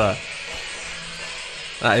metal ever.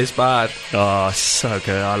 That is bad. Oh, so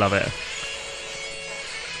good. I love it.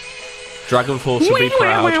 Dragon Force will be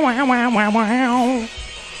proud.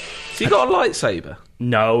 So you got a lightsaber?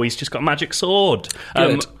 No, he's just got a magic sword.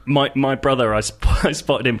 My brother, I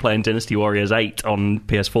spotted him playing Dynasty Warriors 8 on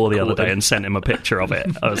PS4 the other day and sent him a picture of it.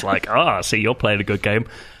 I was like, see, you're playing a good game.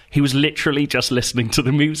 He was literally just listening to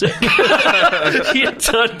the music. He had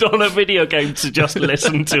turned on a video game to just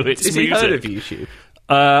listen to its music. Has he heard of YouTube?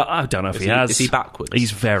 I don't know if he has. Is he backwards?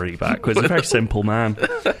 He's very backwards. A very simple man.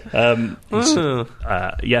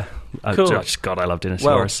 Yeah. Cool. God, I love Dynasty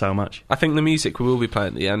Warriors so much. I think the music we will be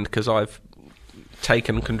playing at the end because I've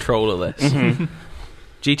taken control of this. Mm-hmm.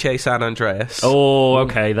 GTA San Andreas. Oh,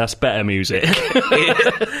 okay, that's better music.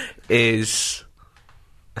 It's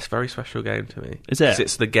a very special game to me. Is it?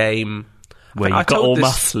 It's the game where you've got all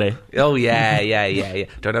muscly. Oh, yeah.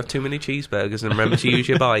 Don't have too many cheeseburgers and remember to use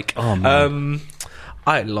your bike. Oh, man.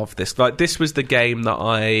 I love this. Like, this was the game that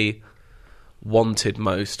I wanted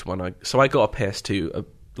most so I got a PS2,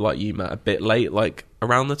 like you, Matt, a bit late, like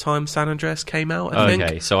around the time San Andreas came out, I think.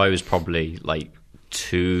 Okay, so I was probably like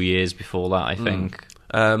 2 years before that, I think.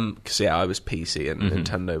 Because, I was PC and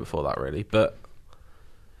Nintendo before that, really. But,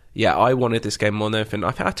 yeah, I wanted this game more than anything. I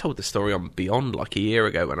think I told this story on Beyond like a year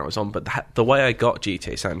ago when I was on, but the way I got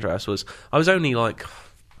GTA San Andreas was, I was only like,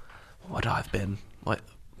 what would I have been? Like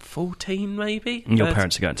 14 maybe? And your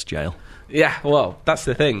parents are going to jail. Yeah, well, that's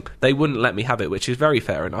the thing. They wouldn't let me have it, which is very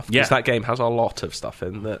fair enough, because that game has a lot of stuff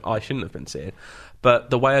in that I shouldn't have been seeing. But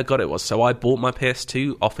the way I got it was, so I bought my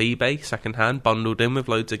PS2 off eBay, second-hand, bundled in with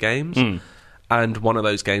loads of games, and one of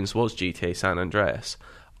those games was GTA San Andreas.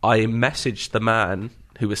 I messaged the man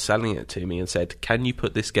who was selling it to me and said, can you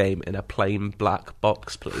put this game in a plain black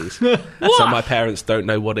box, please? So my parents don't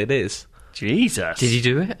know what it is. Jesus. Did you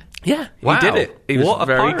do it? Yeah, wow. He did it. He was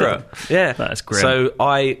very good. Yeah. That's great. So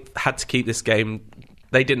I had to keep this game.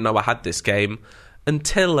 They didn't know I had this game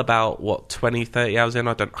until about, 20, 30 hours in?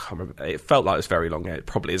 I can't remember. It felt like it was very long. It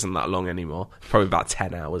probably isn't that long anymore. Probably about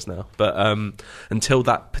 10 hours now. But until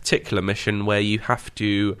that particular mission where you have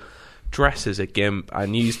to dress as a gimp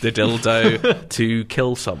and use the dildo to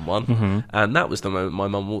kill someone, and that was the moment my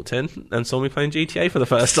mum walked in and saw me playing GTA for the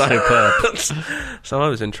first time. So I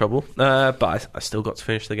was in trouble, but I still got to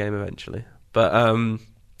finish the game eventually. But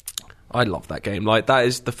I love that game. Like, that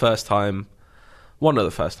is the first time, one of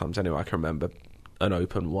the first times anyway I can remember, an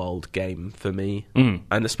open world game for me.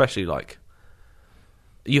 And especially, like,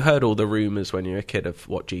 you heard all the rumours when you were a kid of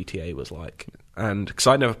what GTA was like, and because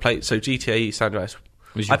I never played, so GTA San Andreas,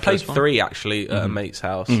 I played 3 actually at a mate's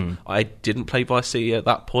house. I didn't play Vice City at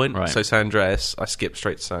that point, so San Andreas, I skipped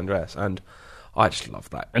straight to San Andreas, and I just love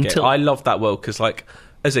that. I love that world because, like,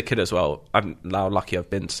 as a kid as well, I'm now lucky I've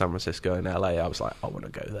been to San Francisco and LA. I was like, I want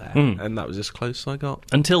to go there, and that was as close as I got.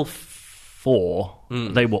 Until 4,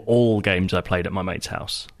 they were all games I played at my mate's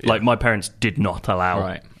house. Yeah. Like, my parents did not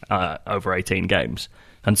allow over 18 games,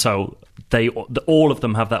 and so all of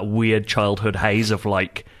them have that weird childhood haze of,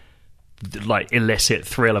 like, like illicit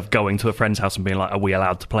thrill of going to a friend's house and being like, are we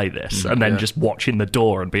allowed to play this? And then just watching the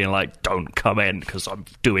door and being like, don't come in because I'm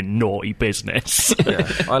doing naughty business.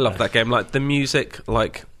 I love that game. Like the music,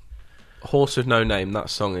 like Horse with No Name, that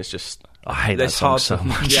song is just... I hate that song so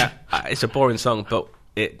much. Yeah, it's a boring song, but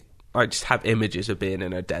I just have images of being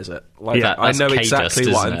in a desert. Like I know exactly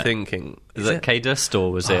K-Dust, what I'm thinking. Is it K-Dust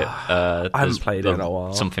or was it... I haven't played it in a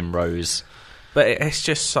while. Something Rose. But it's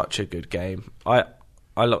just such a good game.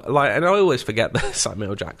 I love, like, and I always forget that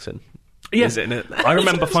Samuel Jackson is in it. I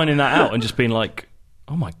remember finding that out and just being like,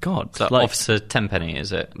 oh my god. So like, Officer Tenpenny,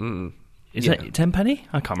 is it? Is it Tenpenny?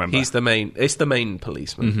 I can't remember. It's the main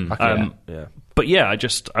policeman. Mm-hmm. But yeah,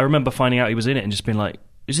 I remember finding out he was in it and just being like,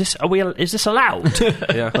 is this allowed?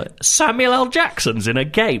 Like, Samuel L. Jackson's in a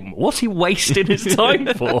game. What's he wasting his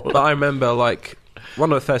time for? But I remember, like,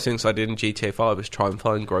 one of the first things I did in GTA 5 was try and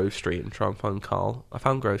find Grove Street and try and find Carl. I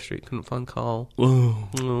found Grove Street, couldn't find Carl.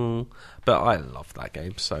 But I love that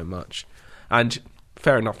game so much. And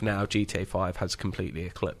fair enough now, GTA 5 has completely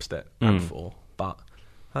eclipsed it, and 4. But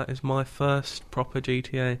that is my first proper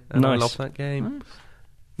GTA, and I love that game. Nice.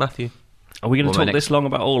 Matthew? Are we going to talk this long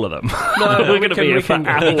about all of them? No, we're going to be here for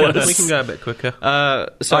hours. We can go a bit quicker.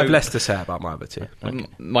 So I have less to say about my other two. Okay.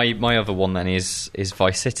 My other one then is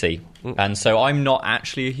Vice City. And so I'm not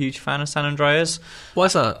actually a huge fan of San Andreas.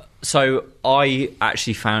 Why's that? So I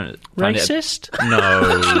actually found racist? No.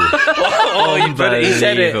 But he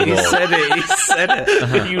said it. He said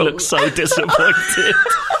it. You look so disappointed.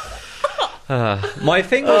 My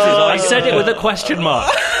thing was... I said it with a question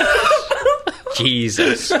mark.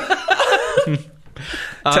 Jesus.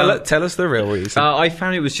 Tell us the real reason. I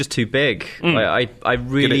found it was just too big. I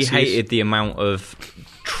really hated the amount of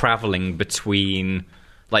travelling between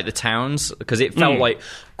like the towns, because it felt like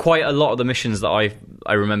quite a lot of the missions that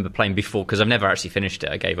I remember playing before, because I've never actually finished it.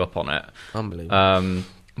 I gave up on it. Unbelievable.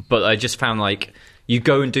 But I just found like you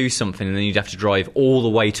go and do something and then you'd have to drive all the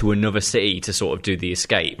way to another city to sort of do the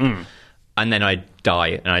escape. And then I'd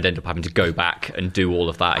die, and I'd end up having to go back and do all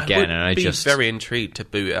of that again. I would be very intrigued to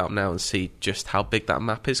boot it up now and see just how big that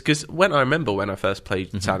map is. Because when I first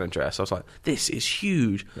played San Andreas, I was like, this is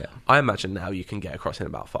huge. Yeah. I imagine now you can get across in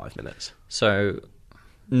about 5 minutes. So,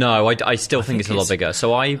 no, I still think it's a lot bigger.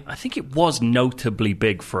 So I think it was notably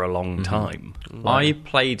big for a long time. I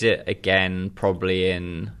played it again probably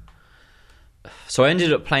in... So I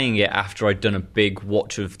ended up playing it after I'd done a big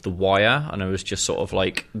watch of The Wire, and I was just sort of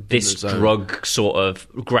like this drug sort of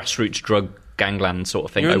grassroots drug gangland sort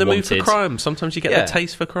of thing. You're in the mood for crime. Sometimes you get the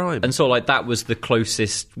taste for crime, and so like that was the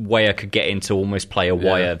closest way I could get into almost play a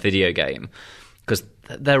Wire video game, because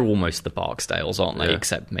they're almost the Barksdales, aren't they?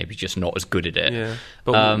 Except maybe just not as good at it. Yeah.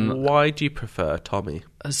 But why do you prefer Tommy?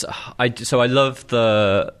 So I love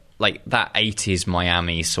the like that 80s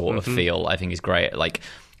Miami sort of feel. I think is great. Like.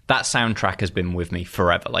 That soundtrack has been with me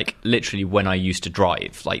forever. Like, literally, when I used to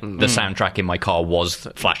drive, like, the soundtrack in my car was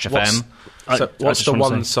Flash FM. What's the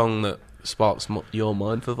one song that sparks your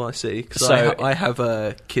mind for Vice City? So I have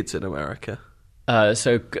Kids in America.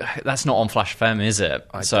 So that's not on Flash FM, is it?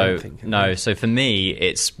 I don't think. No, so for me,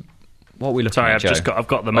 it's... What are we looking at, Joe? I've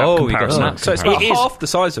got the map comparison. So it's about half the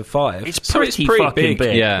size of 5. It's pretty fucking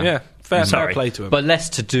big. Yeah. Fair play to him. But less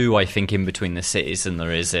to do, I think, in between the cities than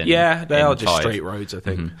there is in... Yeah, they are just straight roads, I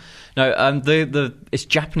think. No, it's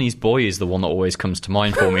Japanese Boy is the one that always comes to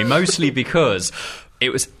mind for me, mostly because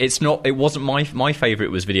it wasn't my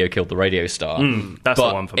favourite was Video Killed the Radio Star. That's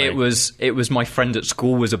the one for me. It was my friend at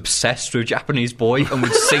school was obsessed with Japanese Boy and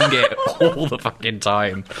would sing it all the fucking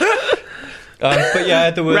time. But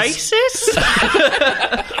yeah, there was... Racist?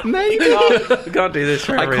 Maybe. We can't do this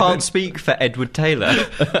for everything. I can't speak for Edward Taylor.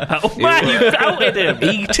 Oh, man, you outed him.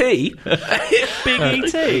 E.T. Big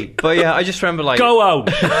E.T. But yeah, I just remember like... Go home.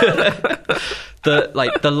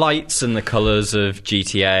 the lights and the colours of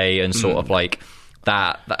GTA and sort of like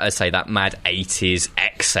that mad 80s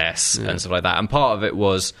excess and stuff like that. And part of it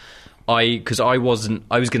was... because I wasn't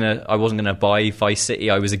gonna buy Vice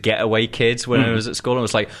City. I was a getaway kid when I was at school, and I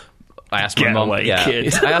was like... I asked my mum. Yeah,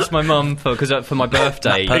 I asked my mum for my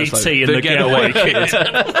birthday. E.T. and the getaway kid.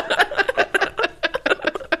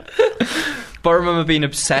 But I remember being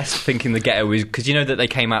obsessed, thinking the Getaway, because you know that they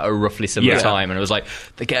came out at a roughly similar time, and it was like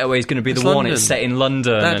the Getaway is going to be the one. It's set in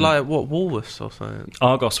London. They had like Woolworths or something.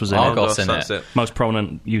 Argos was in Argos it. That's it. Most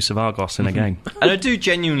prominent use of Argos in a game. And I do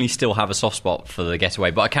genuinely still have a soft spot for the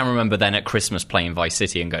Getaway, but I can remember then at Christmas playing Vice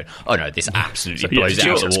City and going, "Oh no, this absolutely blows it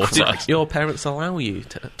out of the water." Did your parents allow you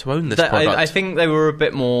to own this product? I think they were a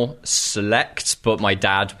bit more select, but my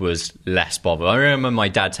dad was less bothered. I remember my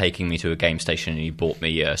dad taking me to a game station and he bought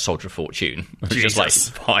me Soldier of Fortune. Just like,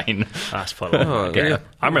 fine. That's fun. Yeah.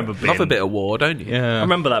 I remember being... Love a bit of war, don't you? Yeah. I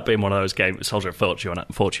remember that being one of those games, Soldier of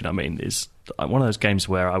Fortune, I mean, is one of those games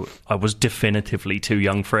where I was definitively too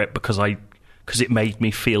young for it because it made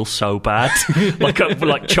me feel so bad.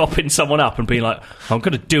 like chopping someone up and being like, I'm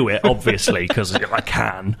going to do it, obviously, because I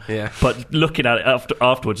can. Yeah. But looking at it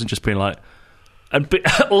afterwards and just being like... And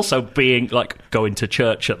also being, like, going to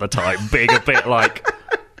church at the time, being a bit like...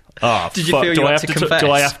 Did you feel you had to confess?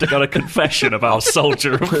 Do I have to go to confession about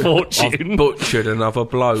Soldier of Fortune? I've butchered another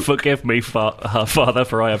bloke. Forgive me, Father,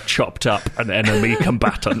 for I have chopped up an enemy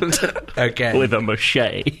combatant again with a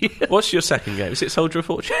machete. What's your second game? Is it Soldier of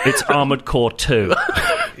Fortune? It's Armored Core 2.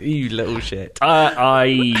 You little shit.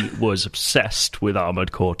 I was obsessed with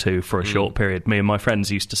Armored Core 2 for a short period. Me and my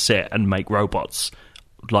friends used to sit and make robots,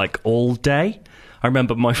 like, all day. I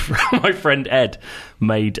remember my friend Ed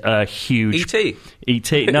made a huge...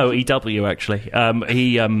 E.T.? No, EW, actually.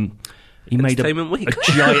 He made a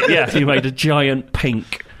giant... he made a giant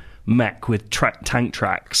pink mech with tank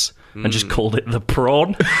tracks and just called it the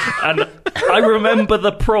Prawn. And I remember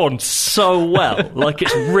the Prawn so well. Like,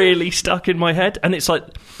 it's really stuck in my head. And it's like...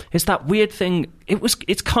 It's that weird thing...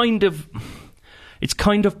 It's kind of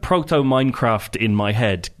proto-Minecraft in my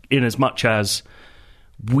head, in as much as...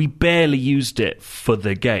 We barely used it for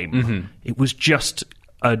the game. Mm-hmm. It was just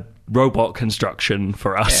a robot construction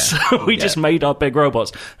for us. Yeah. We just made our big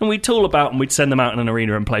robots. And we'd tool about and we'd send them out in an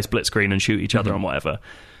arena and play split screen and shoot each other and whatever.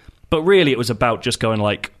 But really it was about just going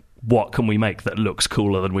like, what can we make that looks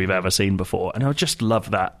cooler than we've ever seen before? And I just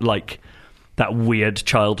love that, like... that weird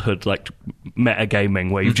childhood, like,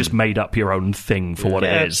 metagaming where you've just made up your own thing for what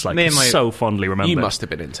it is. Like, so fondly remembered. You must have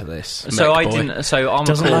been into this. So I didn't... So Armored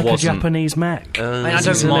Core wasn't... like a Japanese mech. I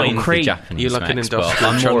don't mind the Japanese you like mechs, an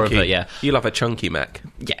industrial I'm more of a... Yeah. You love a chunky mech.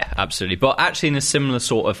 Yeah, absolutely. But actually in a similar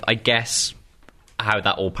sort of, I guess... how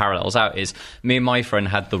that all parallels out is me and my friend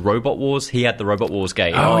had the Robot Wars. He had the Robot Wars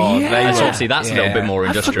game. Oh yeah. So obviously that's a little bit more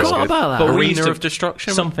industrial. I forgot about that. But Arena of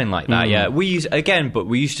Destruction, something like that. Yeah, we used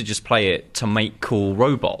to just play it to make cool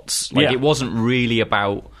robots. Like it wasn't really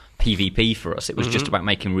about PvP for us. It was just about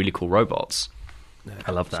making really cool robots.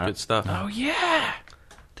 I love that. Good stuff. Oh yeah,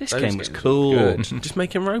 this game was cool. Just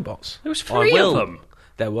making robots. There was 3 of them.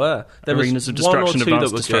 There were. Arenas of Destruction,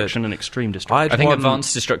 Advanced Destruction, and Extreme Destruction. I think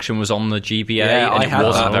Advanced Destruction was on the GBA, and it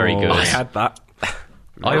wasn't very good. I had that.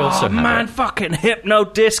 I also had it. Fucking Hypno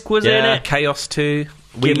Disc was in it. Chaos 2,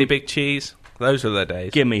 Wheelie Big Cheese. Those were the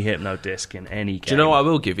days. Give me Hypno Disc in any game. Do you know what I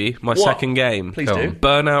will give you? My second game. Please do.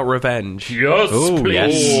 Burnout Revenge. Yes, please.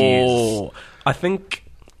 Yes. I think,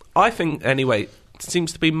 anyway, it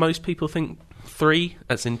seems to be most people think 3,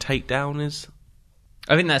 as in Takedown, is...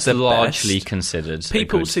 I think that's largely considered.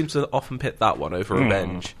 People seem to often pick that one over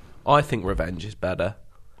Revenge. I think Revenge is better.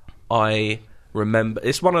 I remember...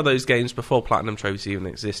 It's one of those games before Platinum Trophies even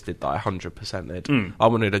existed that I 100%ed. I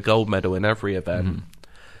wanted a gold medal in every event.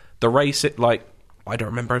 The race, I don't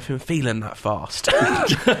remember anything feeling that fast.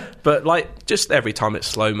 But, just every time it's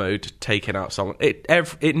slow-mode, taking out someone,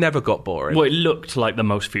 it never got boring. Well, it looked like the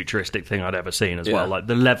most futuristic thing I'd ever seen as well. Like,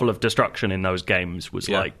 the level of destruction in those games was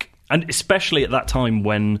like... And especially at that time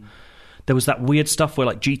when there was that weird stuff where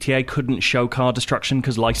like GTA couldn't show car destruction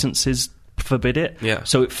because licenses forbid it. Yeah.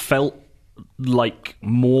 So it felt like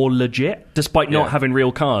more legit, despite not having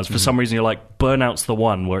real cars. For some reason, you're like, Burnout's the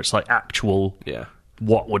one where it's like actual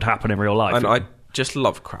what would happen in real life. And I just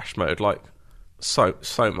love Crash mode, like so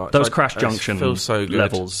much. Those Crash Junction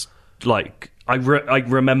levels, like... I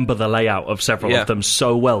remember the layout of several of them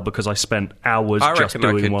so well because I spent hours just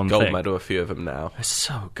doing one thing. I gold medal a few of them now. It's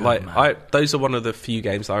so good, man. Those are one of the few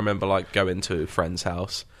games I remember going to a friend's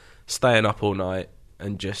house, staying up all night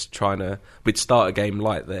and just trying to... We'd start a game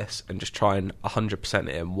like this and just try and 100%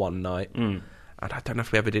 it in one night. And I don't know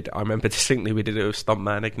if we ever did... I remember distinctly we did it with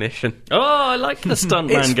Stuntman Ignition. Oh, I like the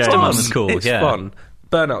Stuntman game. It's cool. It's fun.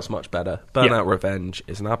 Burnout's much better. Burnout Revenge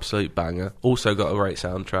is an absolute banger. Also got a great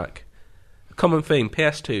soundtrack. Common theme,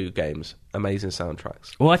 PS2 games, amazing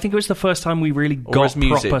soundtracks. Well, I think it was the first time we really got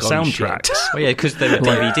proper soundtracks. Well, yeah, because they were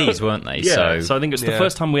DVDs, weren't they? Yeah, so I think it's the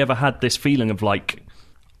first time we ever had this feeling of like,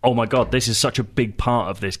 oh my god, this is such a big part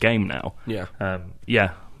of this game now. Yeah.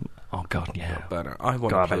 Oh god, yeah. Burnout. I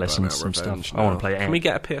want to play listen to some stuff. I want to play it. Can we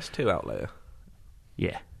get a PS2 out later?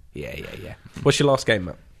 Yeah. Yeah. What's your last game,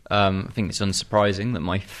 Matt? I think it's unsurprising that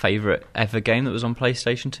my favourite ever game that was on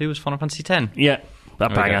PlayStation 2 was Final Fantasy X. Yeah.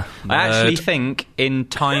 That banger. I actually think in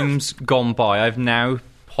times gone by, I've now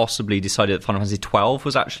possibly decided that Final Fantasy 12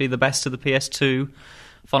 was actually the best of the PS2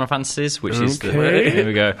 Final Fantasies, which is the... Here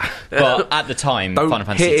we go. But at the time, Final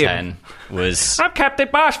Fantasy X was... I'm Captain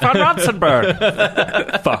Bosch von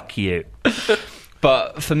Ronsenberg. Fuck you.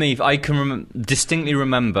 But for me, I can distinctly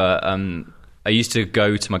remember I used to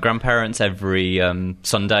go to my grandparents every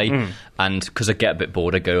Sunday, and because I get a bit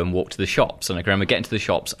bored, I go and walk to the shops. And I can remember getting to the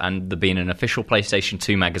shops and there being an official PlayStation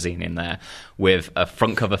 2 magazine in there with a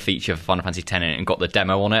front cover feature for Final Fantasy X in it and got the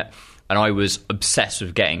demo on it. And I was obsessed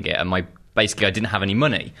with getting it, and basically I didn't have any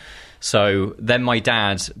money. So then my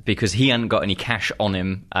dad, because he hadn't got any cash on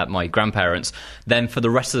him at my grandparents', then for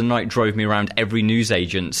the rest of the night drove me around every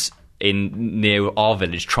newsagent's near our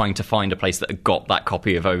village trying to find a place that had got that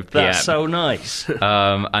copy of OPM. That's so nice.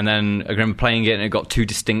 And then I remember playing it, and it got two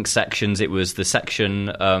distinct sections. It was the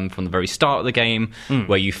section from the very start of the game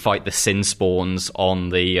where you fight the Sin spawns on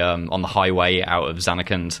the highway out of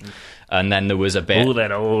Zanarkand. And then there was a bit... Oh,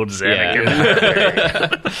 that old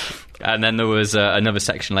Zanarkand. Yeah. And then there was another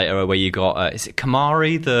section later where you got... is it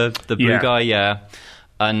Kamari, the blue guy? Yeah.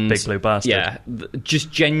 And big blue bastard. Yeah,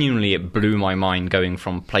 just genuinely it blew my mind going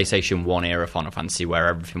from PlayStation 1 era Final Fantasy where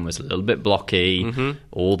everything was a little bit blocky,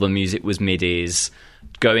 all the music was midis,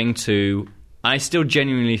 going to... I still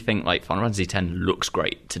genuinely think like Final Fantasy X looks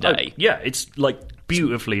great today. Yeah, it's like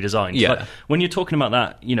beautifully designed. Yeah. Like, when you're talking about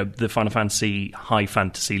that, you know, the Final Fantasy high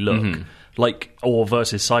fantasy look, like, or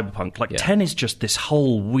versus Cyberpunk, like 10 is just this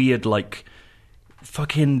whole weird like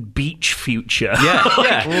fucking beach future.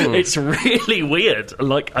 It's really weird.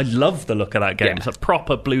 Like, I love the look of that game. It's a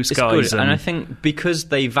proper blue skies. And I think because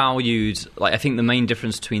they valued, like, I think the main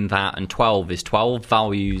difference between that and 12 is 12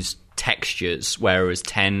 values textures, whereas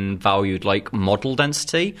 10 valued like model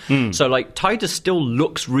density. So like Tidus still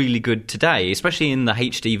looks really good today, especially in the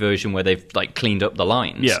HD version where they've like cleaned up the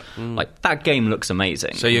lines. Like that game looks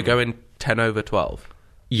amazing. So you're going 10 over 12?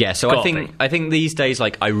 Yeah, so I think these days,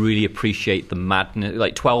 like, I really appreciate the madness.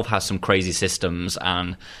 Like, 12 has some crazy systems,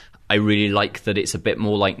 and I really like that it's a bit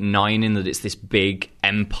more like 9 in that it's this big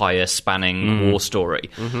empire-spanning war story.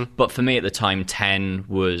 But for me at the time, 10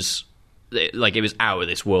 was... like, it was out of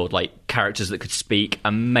this world. Like, characters that could speak,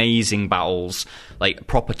 amazing battles, like,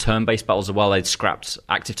 proper turn-based battles as well. They'd scrapped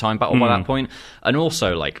active time battle by that point. And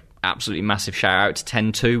also, like... absolutely massive shout out to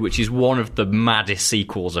 10-2, which is one of the maddest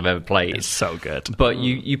sequels I've ever played. It's so good. But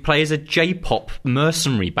you play as a J-pop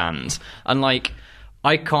mercenary band, and like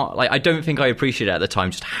I don't think I appreciated at the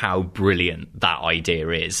time just how brilliant that idea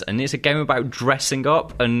is. And it's a game about dressing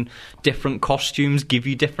up and different costumes give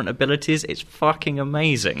you different abilities. It's fucking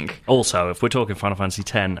amazing. Also, if we're talking Final Fantasy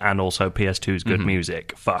X and also PS2's good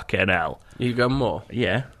music, fucking hell. You go more?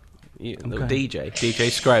 Yeah. DJ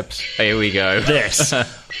Scrubs. Here we go.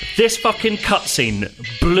 This fucking cutscene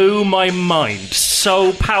blew my mind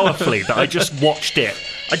so powerfully that I just watched it.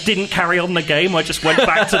 I didn't carry on the game. I just went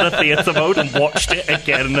back to the theatre mode and watched it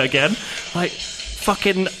again and again. Like,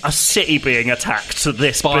 fucking a city being attacked to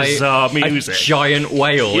this bizarre music. A giant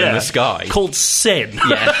whale in the sky. Called Sin.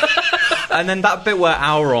 Yeah. And then that bit where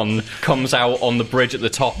Auron comes out on the bridge at the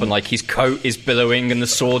top and like his coat is billowing and the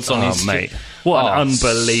sword's on his... mate. What an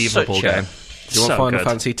unbelievable game. Do you want Final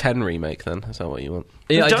Fantasy X remake then? Is that what you want?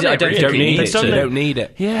 Yeah, I don't need it. You don't need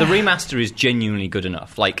it. Yeah. The remaster is genuinely good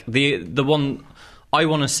enough. Like the one... I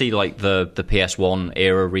want to see like the PS1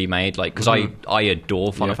 era remade, like because I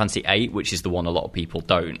adore Final Fantasy VIII, which is the one a lot of people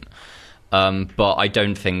don't. But I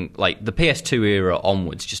don't think like the PS2 era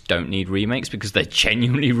onwards just don't need remakes because they're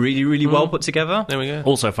genuinely really, really well put together. There we go.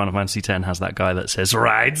 Also, Final Fantasy X has that guy that says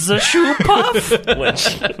 "rides the shoe puff,"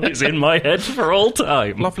 which is in my head for all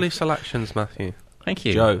time. Lovely selections, Matthew. Thank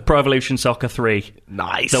you. Joe. Pro Evolution Soccer 3.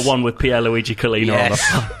 Nice. The one with Pierluigi Collina on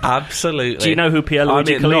the absolutely. Do you know who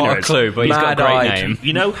Pierluigi Collina is? Not a clue, but he's got a great name.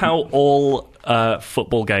 You know how all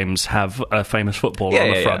football games have a famous footballer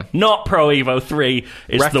on the front? Yeah. Not Pro Evo 3.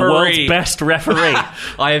 It's the world's best referee.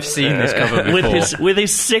 I have seen this cover before. With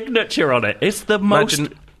his signature on it. It's the most...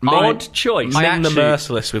 odd choice. Ming the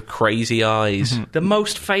Merciless with crazy eyes. The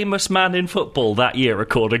most famous man in football that year,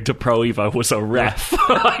 according to Pro Evo, was a ref.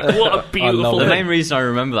 Like, what a beautiful thing. The main reason I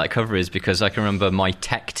remember that cover is because I can remember my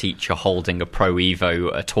tech teacher holding a Pro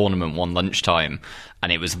Evo tournament one lunchtime,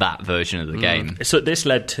 and it was that version of the game. So this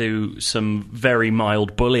led to some very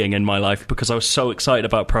mild bullying in my life because I was so excited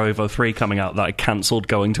about Pro Evo 3 coming out that I cancelled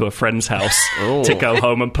going to a friend's house to go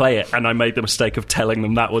home and play it, and I made the mistake of telling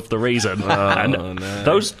them that was the reason.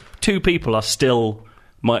 Those two people are still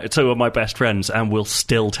two of my best friends and will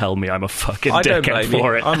still tell me I'm a fucking dickhead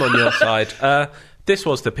for it. I'm on your side. This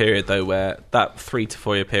was the period, though, where that 3 to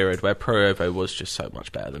 4 year period where Pro Evo was just so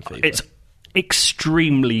much better than FIFA. It's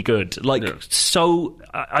extremely good. So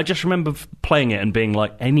I just remember playing it and being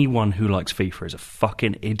like, anyone who likes FIFA is a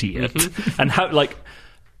fucking idiot. And how, like,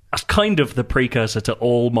 that's kind of the precursor to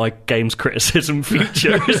all my games criticism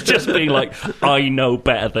future. It's just being like, I know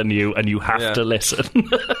better than you, and you have to listen.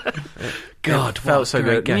 God, it felt so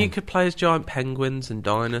good. And you could play as giant penguins and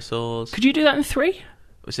dinosaurs. Could you do that in 3?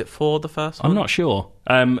 Was it 4 the first one? I'm not sure.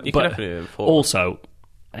 You could definitely do it in 4. Also,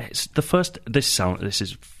 it's the first. This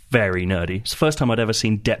is very nerdy. It's the first time I'd ever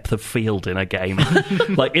seen depth of field in a game.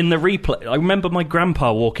 Like in the replay, I remember my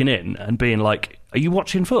grandpa walking in and being like, "Are you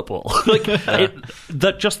watching football?" Like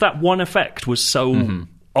that one effect was so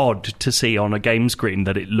odd to see on a game screen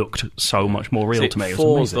that it looked so much more real to me.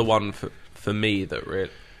 4's the one for me that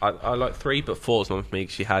really. I like 3, but 4's the one for me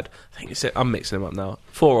because you had. I'm mixing them up now.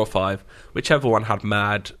 4 or 5, whichever one had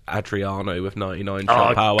Mad Adriano with 99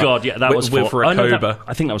 shot power. Oh God, yeah, that was 4. With Rakoba.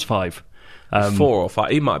 I think that was 5. 4 or 5.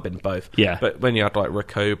 He might have been both. Yeah. But when you had like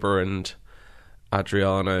Rakoba and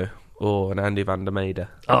Adriano and Andy van der Meijden.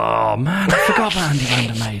 Oh man, I forgot about Andy van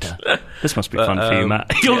der Meijden. This must be fun for you,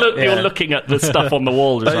 Matt. You're looking at the stuff on the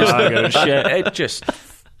wall just like, oh shit.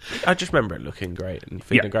 I just remember it looking great and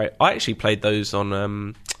feeling great. I actually played those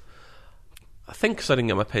on I think because I didn't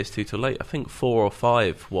get my PS2 till late. I think 4 or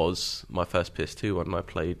 5 was my first PS2 one, and I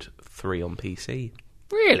played 3 on PC.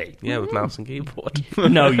 Really? Yeah, with mouse and keyboard.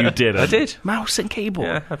 No, you didn't. I did. Mouse and keyboard?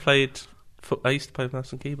 Yeah, I used to play with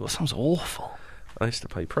mouse and keyboard. That sounds awful. I used to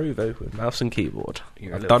play Provo with mouse and keyboard.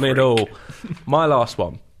 I've done it all. My last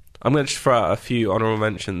one. I'm going to just throw out a few honourable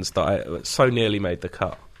mentions that I so nearly made the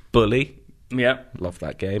cut. Bully. Yeah. Love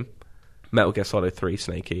that game. Metal Gear Solid 3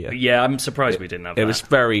 Snake Eater. Yeah, I'm surprised we didn't have that. It was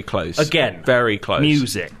very close. Again. Very close.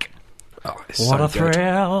 Music. Oh, what a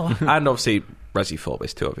thrill. And obviously Resi 4, but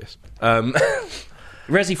it's too obvious.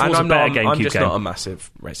 Resi 4 is a better GameCube game. I'm just not a massive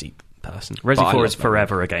Resi person. Resi 4 is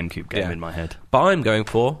forever a GameCube game in my head. But I'm going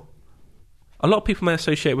for... A lot of people may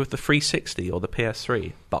associate it with the 360 or the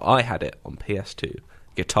PS3, but I had it on PS2.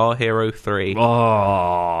 Guitar Hero 3.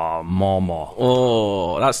 Oh, mama.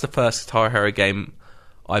 Oh, that's the first Guitar Hero game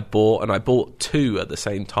I bought, and I bought 2 at the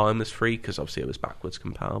same time as 3 because obviously it was backwards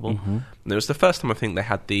compatible. And it was the first time I think they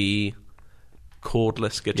had the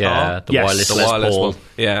cordless guitar. Yeah, the wireless one.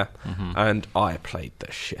 Yeah, and I played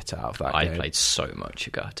the shit out of that game. I played so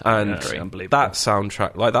much guitar. And that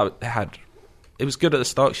soundtrack, like that, it was good at the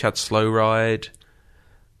start. She had Slow Ride.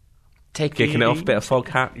 Kicking it off, a bit of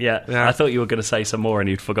Foghat. Yeah. I thought you were going to say some more and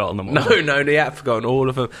you'd forgotten them all. No, yeah, I'd forgotten all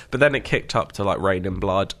of them. But then it kicked up to like Rain and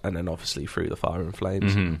Blood, and then obviously Through the Fire and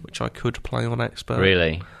Flames, which I could play on Expert.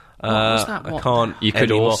 Really? What was that? I can't. You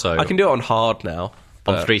could anymore. also. I can do it on hard now.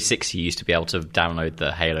 On 360, you used to be able to download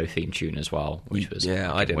the Halo theme tune as well, which was wicked.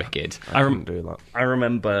 I didn't do that. I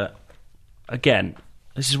remember, again,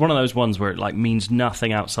 this is one of those ones where it like means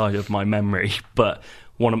nothing outside of my memory, but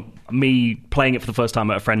me playing it for the first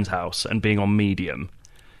time at a friend's house and being on medium,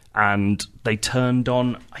 and they turned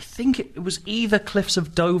on, I think it was either Cliffs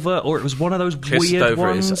of Dover or it was one of those weird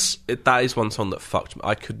ones. That is one song that fucked me.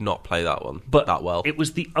 I could not play that one that well. It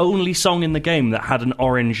was the only song in the game that had an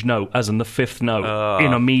orange note, as in the 5th note,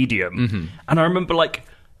 in a medium. And I remember like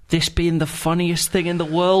this being the funniest thing in the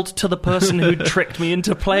world to the person who tricked me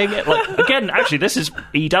into playing it. Like, again, actually, this is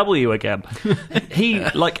EW again.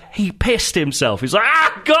 He pissed himself. He's like,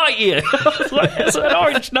 got you! It's an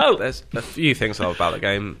orange note. There's a few things I love about the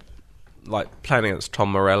game. Like, playing against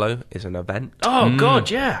Tom Morello is an event. Oh,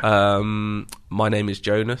 God, yeah. My Name is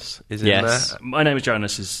Jonas is in there. My Name is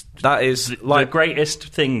Jonas is... That is like the greatest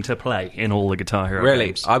thing to play in all the Guitar Hero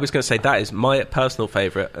games. I was going to say that is my personal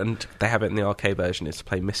favourite, and they have it in the arcade version, is to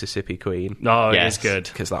play Mississippi Queen. Oh, yes. It's good.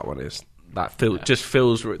 Because that one is... just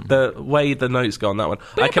feels... The way the notes go on that one.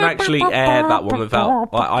 I can actually air that one without...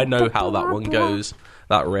 I know how that one goes,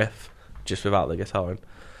 that riff, just without the guitar.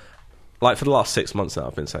 Like, for the last 6 months now,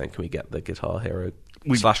 I've been saying, can we get the Guitar Hero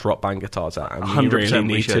 / Rock Band guitars out? And we really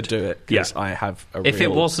need to do it, because I have a If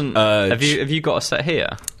it wasn't... Have you got a set here?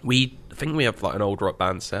 I think we have, like, an old Rock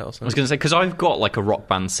Band set or something. I was going to say, because I've got, like, a Rock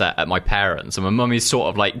Band set at my parents', and my mum is sort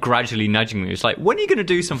of, like, gradually nudging me. It's like, when are you going to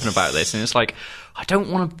do something about this? And it's like, I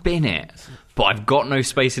don't want to bin it, but I've got no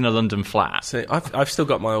space in a London flat. So I've still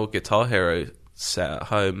got my old Guitar Hero set at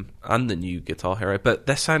home, and the new Guitar Hero, but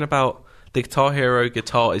they're saying about... The Guitar Hero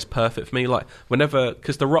guitar is perfect for me. Like, whenever...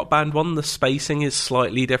 Because the Rock Band one, the spacing is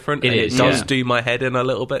slightly different. It does do my head in a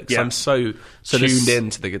little bit, because I'm so tuned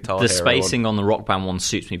into the Guitar Hero. The spacing on the Rock Band one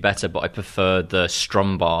suits me better, but I prefer the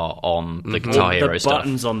strum bar on the Guitar Hero stuff. The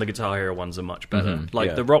buttons on the Guitar Hero ones are much better.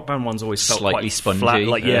 The Rock Band one's always felt slightly quite spongy.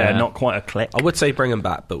 Flat, not quite a click. I would say bring them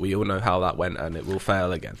back, but we all know how that went, and it will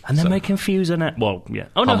fail again. And they're making Fusion... Well, yeah.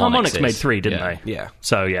 Oh, no, Harmonix made 3, didn't they? Yeah.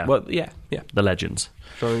 So, yeah. Well, yeah. The legends.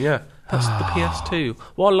 So, yeah. That's the PS2.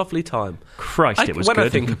 What a lovely time. Christ, it was good. When I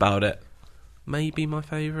think about it, maybe my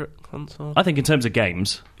favourite console. I think in terms of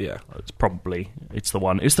games, it's the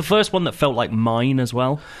one. It's the first one that felt like mine as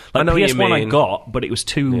well. Like, I know PS1 I got, but it was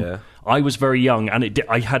too... Yeah. I was very young, and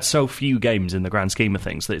I had so few games in the grand scheme of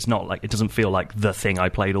things that it's not like, it doesn't feel like the thing I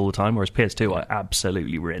played all the time, whereas PS2 I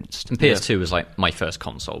absolutely rinsed. And PS2 was like my first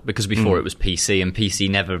console, because before it was PC, and PC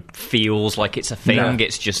never feels like it's a thing,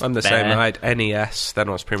 it's just I'm the there. same. I had NES, then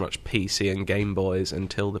I was pretty much PC and Game Boys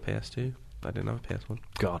until the PS2. I didn't have a PS1.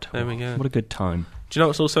 God, there we go. What a good time. Do you know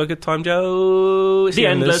what's also a good time, Joe? It's the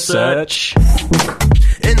Endless Search.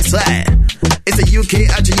 Inside, it's a UK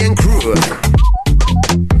IGN crew.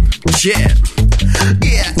 Yeah,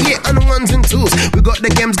 on the ones and twos. We got the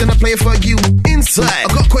games gonna play for you. Inside, I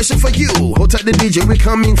got a question for you. Hold tight the DJ, we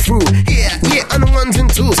coming through. Yeah, on the ones and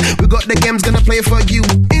twos. We got the games gonna play for you.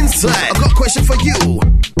 Inside, I got a question for you.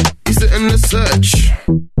 It's the Endless Search.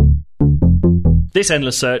 This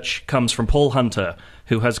Endless Search comes from Paul Hunter,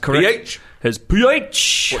 who has PH. His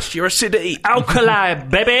PH. What's your acidity? Alkali,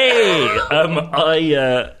 baby. I'm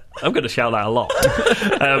going to shout that a lot.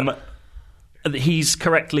 He's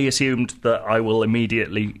correctly assumed that I will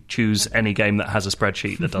immediately choose any game that has a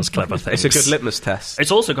spreadsheet that does clever things. It's a good litmus test.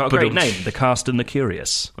 It's also got a great name, The Cast and the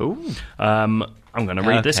Curious. Ooh. I'm going to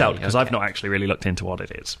read this out because I've not actually really looked into what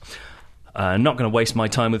it is. Not going to waste my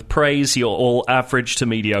time with praise. You're all average to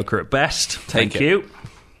mediocre at best. Thank you.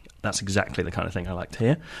 That's exactly the kind of thing I like to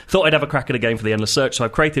hear. Thought I'd have a crack at a game for the Endless Search, so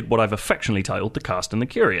I've created what I've affectionately titled The Cast and the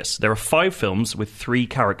Curious. There are 5 films with 3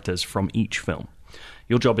 characters from each film.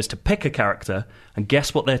 Your job is to pick a character and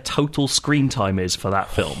guess what their total screen time is for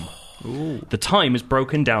that film. Ooh. The time is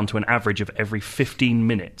broken down to an average of every 15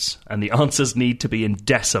 minutes, and the answers need to be in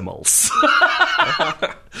decimals.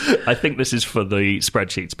 I think this is for the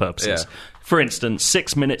spreadsheet's purposes. Yeah. For instance,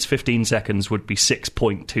 6 minutes, 15 seconds would be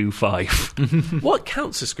 6.25. What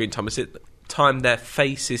counts as screen time? Is it time their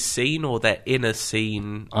face is seen or their inner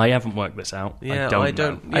scene? I haven't worked this out. Yeah, I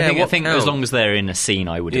don't know. Yeah, I think as long as they're in a scene,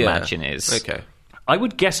 I would imagine is... Okay. I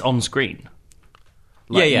would guess on screen.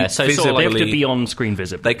 Like, so sort of they have to be on screen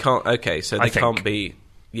visibly. They can't. Okay, so they can't be.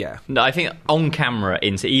 Yeah. No, I think on camera,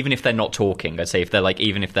 even if they're not talking, I'd say if they're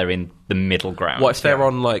even if they're in the middle ground. What if they're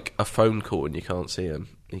on like a phone call and you can't see them?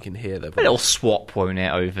 You can hear them. But it'll swap, won't it,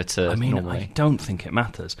 over to normally? I don't think it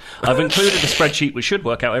matters. I've included a spreadsheet which should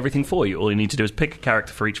work out everything for you. All you need to do is pick a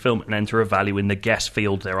character for each film and enter a value in the guess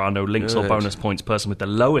field. There are no links or bonus points. Person with the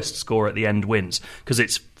lowest score at the end wins, because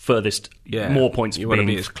it's furthest, more points you being want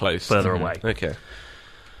to be as close further away. Okay.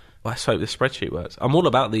 Well, let's hope this spreadsheet works. I'm all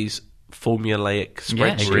about these formulaic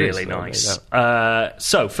spreadsheets. Yeah, really nice.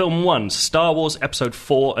 So, film 1, Star Wars Episode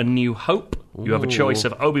 4, A New Hope. You have a choice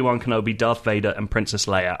of Obi-Wan Kenobi, Darth Vader, and Princess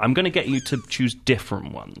Leia. I'm going to get you to choose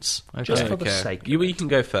different ones, just for the sake of it. You can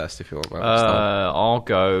go first if you want. I'll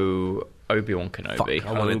go Obi-Wan Kenobi.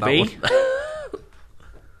 I wanted that one.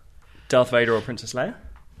 Darth Vader or Princess Leia?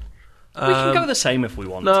 We can go the same if we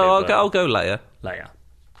want to. No, I'll go Leia. Leia.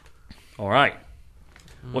 All right.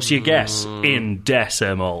 What's your guess in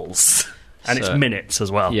decimals? And it's minutes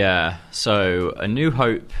as well. Yeah. So A New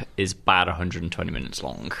Hope is about 120 minutes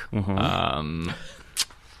long. Mm-hmm.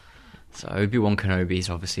 So Obi-Wan Kenobi is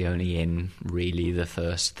obviously only in really the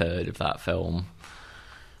first third of that film.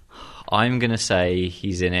 I'm going to say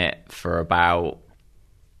he's in it for about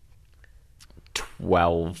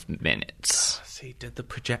 12 minutes. See, did the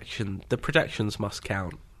projections must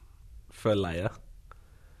count for Leia.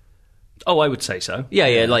 Oh, I would say so.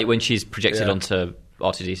 Yeah, like when she's projected onto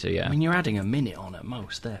R2-D2, yeah. I mean, you're adding a minute on at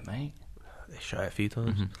most there, mate. They show it a few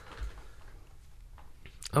times.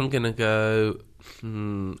 Mm-hmm. I'm going to go...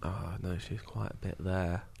 oh, no, she's quite a bit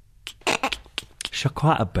there. She's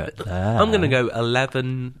quite a bit there. I'm going to go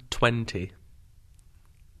 11:20.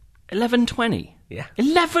 11:20? Yeah.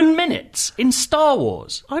 11 minutes in Star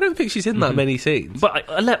Wars? I don't think she's in that many scenes. But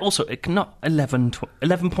also, it not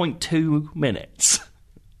 11.2 minutes.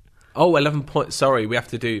 Oh, 11 point... Sorry, we have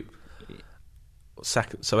to do...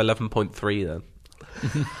 Second, so 11.3 then.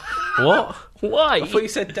 What? Why? I thought you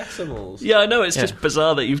said decimals. Yeah, I know, it's just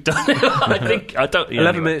bizarre that you've done it. I don't...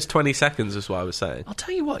 11 minutes, 20 seconds is what I was saying. I'll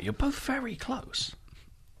tell you what, you're both very close.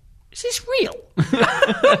 Is this real?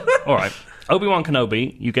 All right. Obi-Wan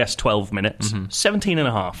Kenobi, you guessed 12 minutes. 17 and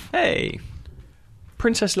a half. Hey.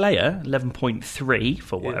 Princess Leia, 11.3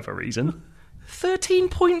 for whatever reason.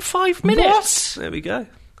 13.5 minutes. What? There we go.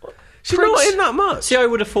 She's not in that much. See, I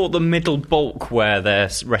would have thought the middle bulk where they're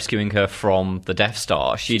rescuing her from the Death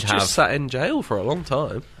Star, she's just sat in jail for a long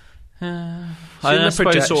time. I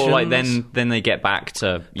suppose sort of like then they get back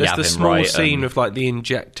to There's Yavin, the small right, scene with like the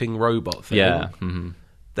injecting robot thing. Yeah.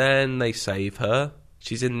 Then they save her.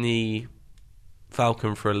 She's in the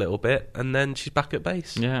Falcon for a little bit, and then she's back at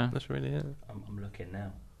base. Yeah. That's really it. I'm looking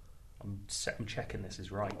now. I'm checking this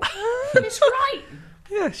is right. It's right!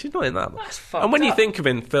 Yeah, she's not in that. That's fucked And when you up. think of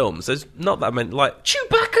in films, there's not that many, like...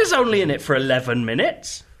 Chewbacca's only in it for 11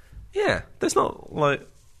 minutes. Yeah, there's not, like...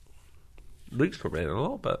 Luke's probably in a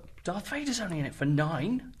lot, but... Darth Vader's only in it for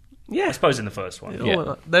 9. Yeah. I suppose in the first one.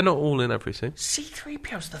 Yeah. They're not all in every scene.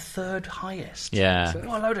 C-3PO's the 3rd highest. Yeah.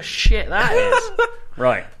 What a load of shit that is.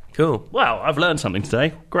 Right. Cool. Well, I've learned something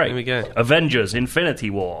today. Great. Here we go. Avengers Infinity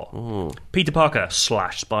War. Ooh. Peter Parker /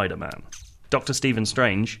 Spider-Man. Dr. Stephen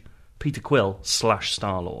Strange. Peter Quill /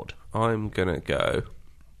 Star-Lord. I'm gonna go...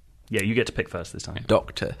 Yeah, you get to pick first this time.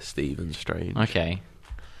 Dr. Stephen Strange. Okay.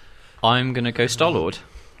 I'm going to go Star-Lord.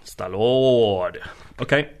 Star-Lord.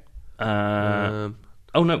 Okay. Oh,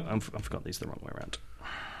 no, I forgot these the wrong way around.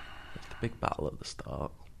 It's the big battle at the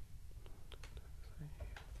start.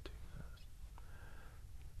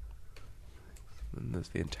 And there's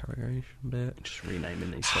the interrogation bit. Just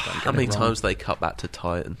renaming these stuff. How many times they cut back to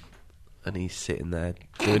Titan, and he's sitting there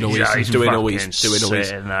doing all Yeah, his he's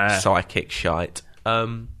sitting there. psychic shite.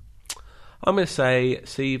 I'm going to say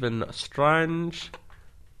Stephen Strange.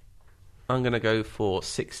 I'm going to go for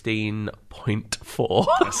 16.4.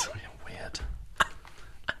 That's weird.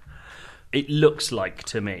 It looks like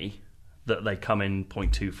to me that they come in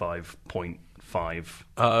 0.25, 0.5,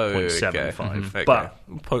 0.75. Okay. But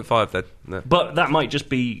 0.5 then. No. But that might just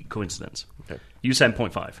be coincidence. Okay. You said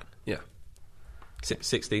 0.5. Yeah.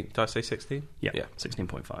 16. Did I say 16? Yeah.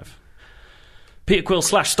 16.5. Peter Quill /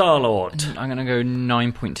 Star-Lord. I'm going to go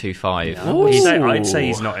 9.25. I'd say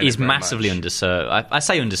he's not in He's it very massively much. underserved. I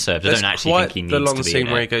say underserved. I don't actually think he needs the to long be scene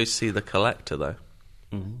in where it. he goes to see the Collector, though.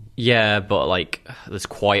 Yeah, but like, there's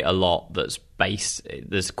quite a lot that's based.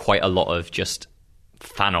 There's quite a lot of just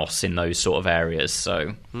Thanos in those sort of areas.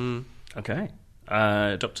 So Okay.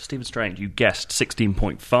 Dr. Stephen Strange, you guessed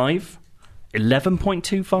 16.5.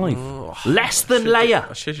 11.25. Less than Leia.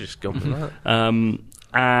 I should have just gone with that.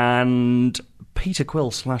 And Peter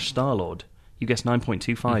Quill / Star-Lord, you guessed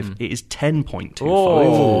 9.25. It is 10.25.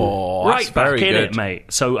 Oh, right that's back very in good. it,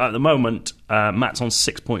 mate. So at the moment, Matt's on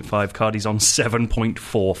 6.5, Cardi's on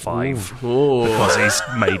 7.45 because he's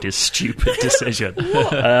made his stupid decision.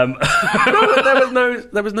 There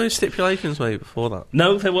was no stipulations made before that.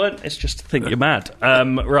 No, there weren't. It's just to think you're mad.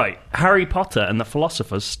 Right. Harry Potter and the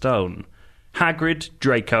Philosopher's Stone. Hagrid,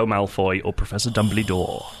 Draco Malfoy, or Professor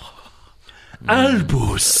Dumbledore?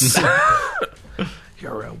 Albus.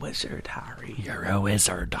 You're a wizard, Harry. You're a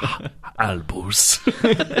wizard, Albus.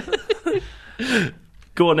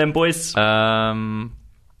 Go on then, boys. I'm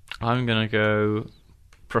going to go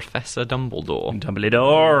Professor Dumbledore.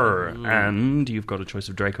 Dumbledore. And you've got a choice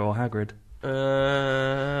of Draco or Hagrid.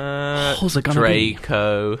 Who's it gonna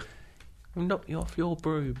Draco. I'm not off your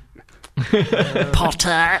broom.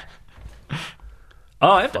 Potter.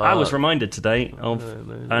 Oh, I was reminded today of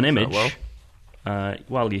an image.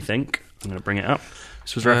 While you think, I'm going to bring it up.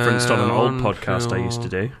 This was referenced on an old podcast I used to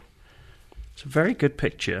do. It's a very good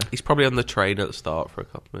picture. He's probably on the train at the start for a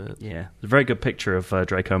couple of minutes. Yeah, it's a very good picture of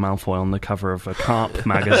Draco Malfoy on the cover of a Carp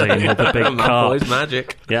magazine with a big carp. Malfoy's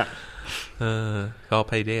magic. Yeah.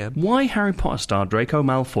 Carpe diem. Why Harry Potter star Draco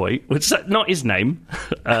Malfoy, which is not his name,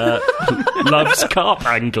 loves carp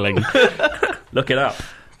angling. Look it up.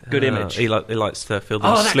 Good image. He likes to feel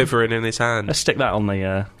them slithering in his hand. Let's stick that on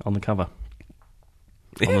the cover.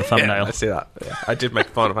 On the thumbnail. Yeah, I see that. Yeah. I did make a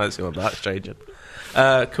Final Fantasy one, but that's changing.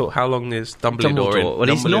 Cool. How long is Dumbledore in? Well,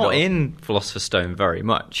 he's not in Philosopher's Stone very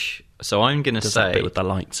much. So I'm going to say... that bit with the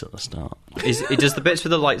lights at the start. He does the bits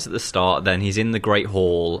with the lights at the start, then he's in the Great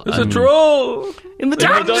Hall. There's a troll! In the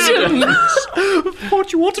dungeons! What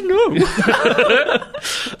do you want to know?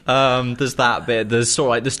 There's that bit. There's sort of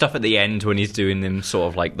like the stuff at the end when he's doing them sort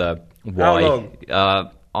of like the why. How long?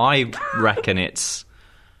 I reckon it's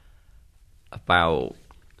about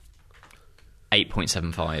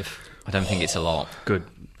 8.75. I don't think it's a lot. A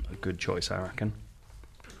good choice, I reckon.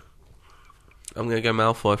 I'm going to go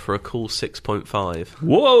Malfoy for a cool 6.5.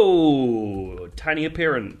 Whoa! Tiny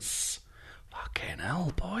appearance. Fucking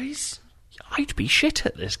hell, boys. I'd be shit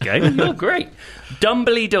at this game. You're great.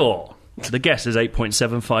 Dumbledore. The guess is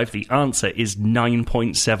 8.75. The answer is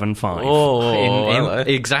 9.75. Oh,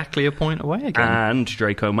 Exactly a point away again. And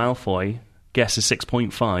Draco Malfoy. Guess is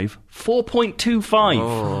 6.5. 4.25.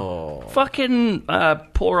 Oh. Fucking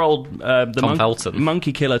poor old Tom Felton.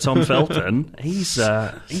 monkey killer Tom Felton. He's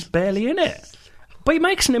barely in it, but he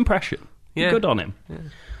makes an impression. Yeah. Good on him. Yeah.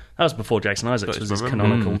 That was before Jason Isaacs was his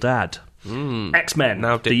canonical dad. X-Men,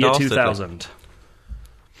 Now the year Dick 2000.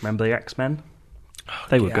 Remember the X-Men?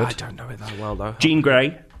 They were good. I don't know it that well though. Jean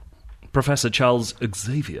Grey, Professor Charles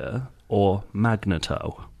Xavier, or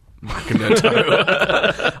Magneto? Magneto.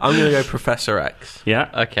 I'm going to go Professor X.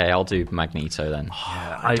 Yeah? Okay, I'll do Magneto then.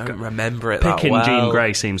 I don't remember it that well. Picking Jean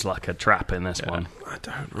Grey seems like a trap in this one. I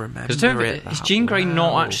don't remember it. Is Jean Grey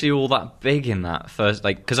not actually all that big in that first...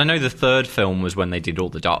 Because I know the third film was when they did all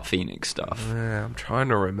the Dark Phoenix stuff. Yeah, I'm trying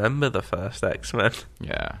to remember the first X-Men.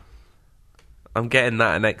 Yeah. I'm getting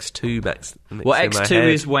that in X2 next. Well,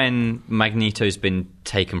 X2 is when Magneto's been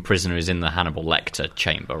taken prisoner, is in the Hannibal Lecter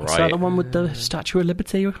chamber, right? Is that the one with the Statue of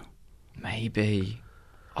Liberty? Maybe.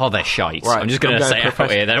 Oh, they're shite. Right, I'm just going to say it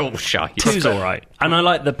out here, they're all shite. 2's alright. And I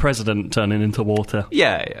like the president turning into water.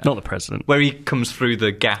 Yeah. Not the president. Where he comes through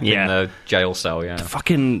the gap in the jail cell,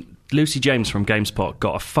 Fucking Lucy James from GameSpot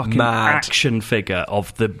got a fucking action figure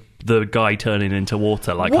of the guy turning into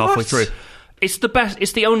water, like halfway through. It's the best.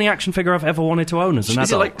 It's the only action figure I've ever wanted to own as an adult.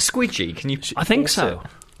 Is it like Squidgy? Can you? I think so.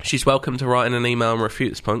 She's welcome to write in an email and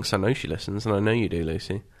refute this point, because I know she listens, and I know you do,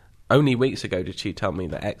 Lucy. Only weeks ago did she tell me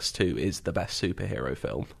that X2 is the best superhero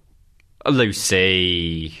film.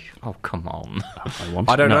 Lucy, oh come on!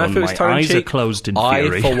 I don't know if it was tongue in cheek. My eyes are closed in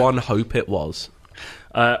fury. I, for one, hope it was.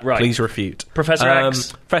 Right. Please refute. Professor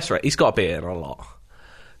X. Professor X. He's got to be in a lot.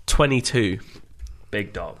 22.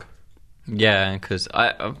 Big dog. Yeah, because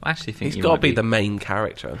I actually think he's got to be the main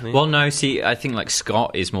character, hasn't he? Well, no, see, I think like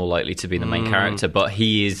Scott is more likely to be the main character, but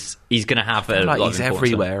he's going to have a lot of he's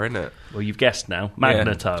everywhere, isn't it? Well, you've guessed now.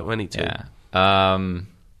 Magneto. 22. Yeah.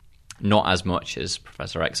 Not as much as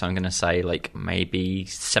Professor X. I'm going to say like maybe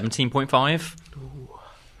 17.5.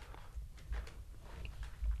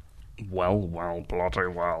 Well, bloody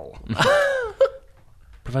well.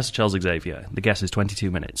 Professor Charles Xavier. The guess is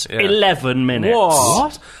 22 minutes. Yeah. 11 minutes.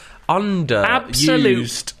 What? Under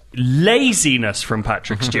absolute laziness from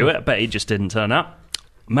Patrick Stewart, but he just didn't turn up.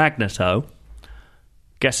 Magneto,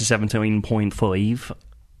 guess is 17.5.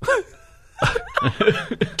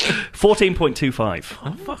 14.25.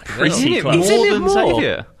 Oh, fuck. Pretty close. More than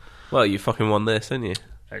Xavier. Well, you fucking won this, didn't you?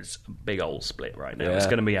 It's a big old split right now. Yeah. It's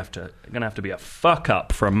going to have to be a fuck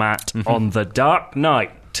up from Matt on The Dark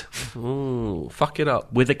Knight. Ooh, fuck it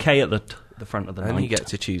up with a K at the front of the night. And you get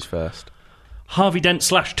to choose first. Harvey Dent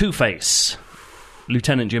 / Two-Face,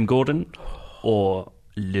 Lieutenant Jim Gordon, or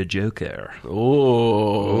Le Joker.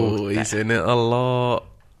 Oh, he's in it a lot.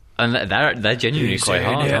 And they're genuinely quite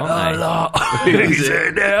hard, aren't they? He's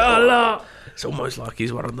in it a lot. It's almost like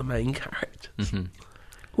he's one of the main characters. Mm-hmm.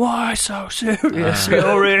 Why so serious?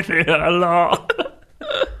 You're in it a lot.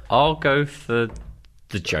 I'll go for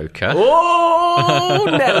the Joker. Oh,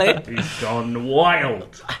 Nelly. He's gone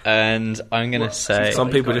wild. And I'm going to say... Some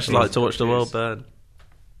people just like to watch the world burn.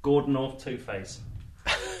 Gordon or Two-Face?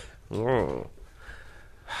 Oh.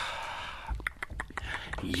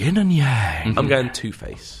 Yin and yang. I'm going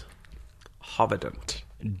Two-Face. Harvey Dent.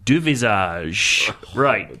 Du Visage.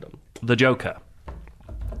 Right. The Joker.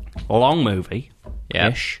 Long movie.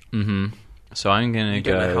 Ish. Mm-hmm. So I'm going to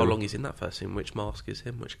go... You don't know how long he's in that first scene. Which mask is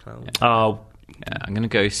him? Which clown? Yeah. Oh... Yeah, I'm going to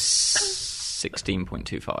go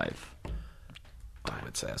 16.25. I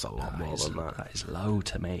would say that's a lot more than that. That is low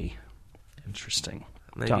to me. Interesting.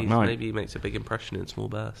 Maybe he makes a big impression in small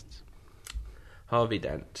bursts. Harvey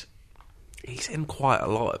Dent. He's in quite a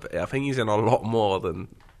lot of it. I think he's in a lot more than...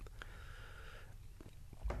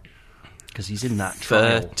 Because he's in that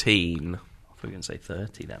trial. 13. I thought you were going to say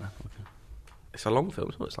 30 then. It's a long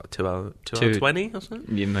film, so it's like 2 hours 20 or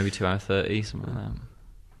something? Yeah, maybe 2 hours 30, something like that.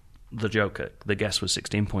 The Joker. The guess was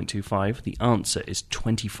 16.25. The answer is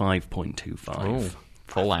 25.25. Oh,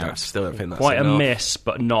 full out. I still don't think that's quite enough. A miss,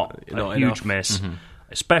 but not a huge enough. miss. Mm-hmm.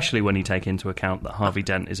 Especially when you take into account that Harvey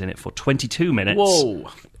Dent is in it for 22 minutes. Whoa.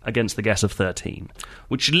 Against the guess of 13.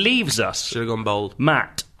 Which leaves us... Should have gone bold.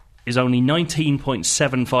 Matt is only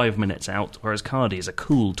 19.75 minutes out, whereas Cardi is a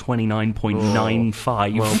cool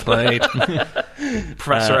 29.95. Well played.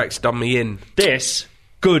 Professor X done me in. This...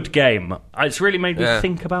 good game. It's really made me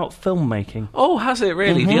think about filmmaking. Oh, has it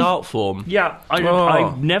really? Mm-hmm. The art form? Yeah.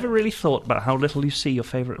 I've never really thought about how little you see your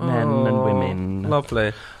favourite men and women.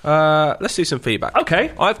 Lovely. Let's do some feedback.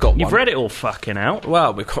 Okay. I've got one. You've read it all fucking out.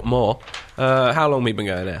 Well, we've got more. How long have we been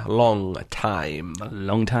going there? Long time.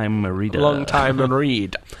 Long time reader. Long time and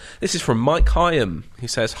read. This is from Mike Hyam. He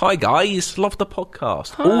says, "Hi guys, love the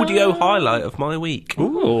podcast. Hi. Audio highlight of my week.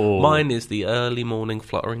 Ooh. Mine is the early morning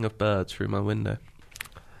fluttering of birds through my window."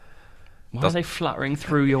 Why are they fluttering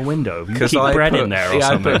through your window? You keep bread in there or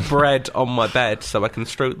something? I put bread on my bed so I can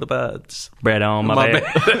stroke the birds. Bread on my bed.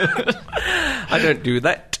 I don't do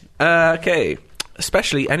that. Okay.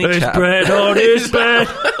 Especially any There's chap... bread on his bed.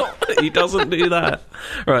 He doesn't do that.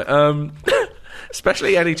 Right.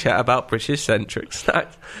 Especially any chat about British-centric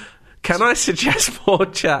snacks. Can I suggest more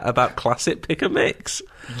chat about classic pick and mix?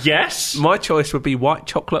 Yes. My choice would be white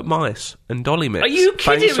chocolate mice and Dolly Mix. Are you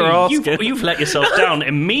kidding me? You've let yourself down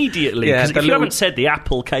immediately. Because if you haven't said the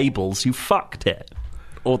Apple cables, you fucked it.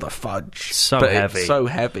 Or the fudge. So heavy. It's so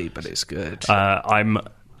heavy, but it's good. I'm...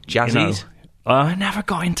 Jazzies? I never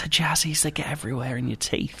got into Jazzies. They get everywhere in your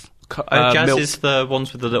teeth. Jazz is the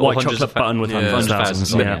ones with the little white chocolate button with hundreds of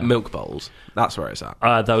thousands. Milk bowls. That's where it's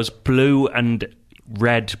at. Those blue and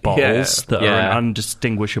red bowls that are an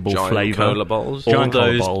undistinguishable flavour. Cola bowls. All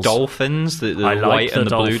those dolphins, the white and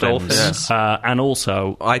the blue dolphins. And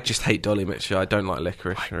also... I just hate Dolly Mixture. I don't like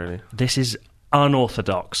licorice, really. This is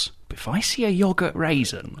unorthodox. If I see a yoghurt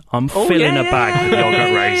raisin, I'm filling a bag with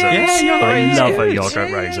yoghurt raisins. I love a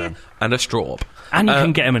yoghurt raisin. And a straw. And you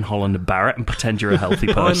can get them in Holland and Barrett and pretend you're a healthy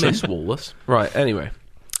person. I miss Walrus. Right, anyway.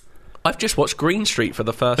 I've just watched Green Street for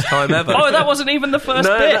the first time ever. Oh, that wasn't even the first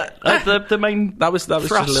bit. The main That was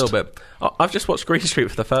just a little bit. I've just watched Green Street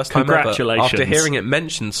for the first time ever. Congratulations. After hearing it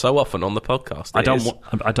mentioned so often on the podcast.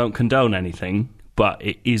 I don't condone anything, but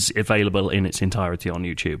it is available in its entirety on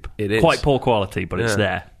YouTube. It is. Quite poor quality, but it's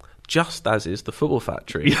there. Just as is The Football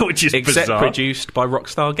Factory. Which is except bizarre. Produced by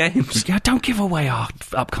Rockstar Games. Yeah, don't give away our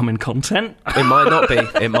upcoming content. It might not be.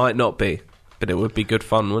 It might not be. But it would be good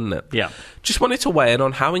fun, wouldn't it? Yeah. Just wanted to weigh in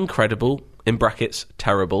on how incredible, in brackets,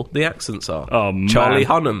 terrible, the accents are. Oh, man. Charlie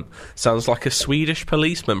Hunnam sounds like a Swedish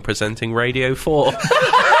policeman presenting Radio 4.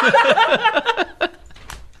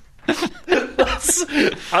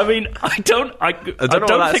 I mean, I don't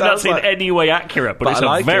think that's in any way accurate, but it's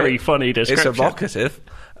a very funny description. It's evocative.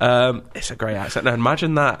 It's a great accent. Now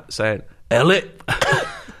imagine that saying, Elliot.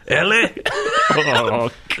 Elliot.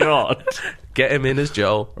 Oh, God. Get him in as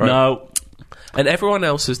Joel. Right? No. And everyone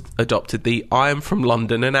else has adopted the I am from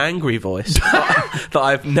London and angry voice that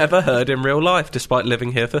I've never heard in real life, despite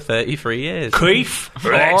living here for 33 years. Queef,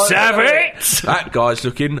 let's have it! That guy's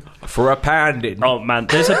looking for a pounding. Oh, man,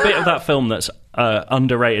 there's a bit of that film that's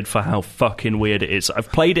underrated for how fucking weird it is. I've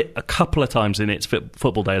played it a couple of times in its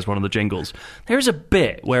football day as one of the jingles. There's a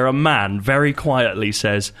bit where a man very quietly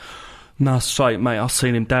says... No, straight, mate, I've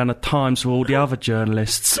seen him down the Times with all the other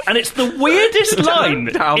journalists. And it's the weirdest line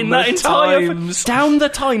in that entire... Down the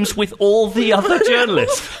Times with all the other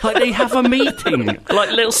journalists. Like, they have a meeting.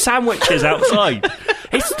 Like, little sandwiches outside.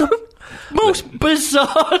 It's the most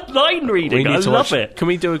bizarre line reading. I love it. Can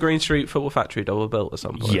we do a Green Street Football Factory double bill at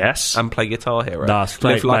some point? Yes. And play Guitar Hero? Nah,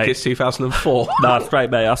 straight, Live like it's 2004. Nah,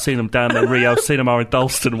 straight, mate, I've seen them down in Rio Cinema in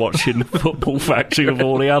Dalston watching Football Factory with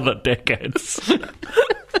all the other dickheads.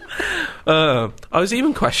 I was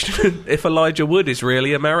even questioning if Elijah Wood is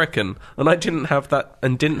really American, and I didn't have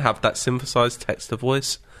that synthesized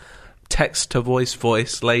text-to-voice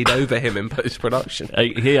voice laid over him in post-production.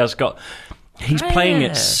 He has got... He's playing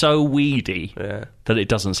it so weedy that it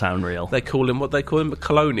doesn't sound real. They call him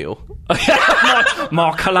colonial.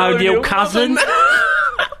 my colonial cousin.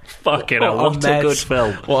 Fucking hell, what a good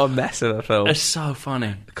film. What a mess of a film. It's so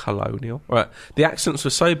funny. Colonial. Right. The accents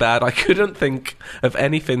were so bad I couldn't think of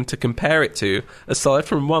anything to compare it to, aside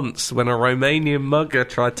from once when a Romanian mugger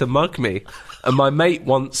tried to mug me, and my mate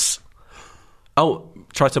once...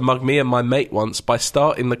 tried to mug me and my mate once by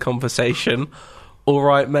starting the conversation, "All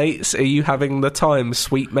right, mates, are you having the time,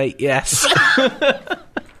 sweet mate? Yes."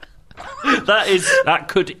 That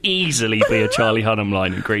could easily be a Charlie Hunnam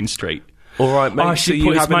line in Green Street. All right, mate. I should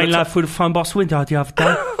put his main lad through the front box window the other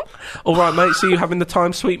day. All right, mate. So you having the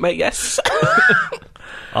time, sweet mate? Yes.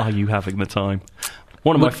 Are you having the time?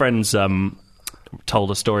 One of my friends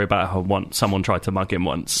told a story about how someone tried to mug him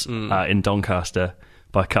once in Doncaster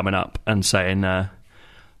by coming up and saying,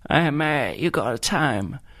 "Hey, mate, you got a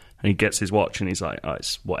time?" And he gets his watch and he's like, "Oh,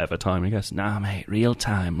 it's whatever time." And he goes, "Nah, mate, real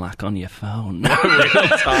time, like on your phone." Real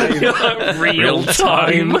time. Real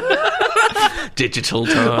time. Digital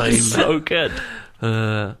time. So good.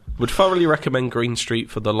 Would thoroughly recommend Green Street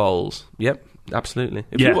for the lols. Yep, absolutely.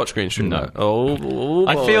 If you watch Green Street, no.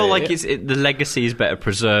 I feel like the legacy is better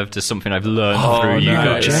preserved as something I've learned through you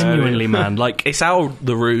guys. Genuinely, man. Like, it's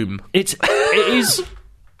The Room. It is.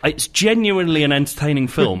 It's genuinely an entertaining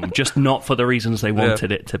film, just not for the reasons they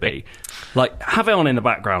wanted it to be. Like, have it on in the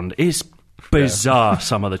background. It's bizarre,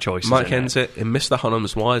 some of the choices. Mike ends it in Mr.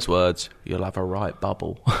 Hunnam's wise words, "You'll have a right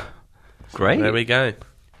bubble." Great. There we go.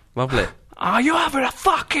 Lovely. Are you having a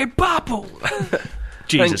fucking bubble?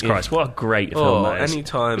 Jesus Christ, what a great film that is.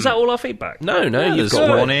 Anytime. Is that all our feedback? No, you've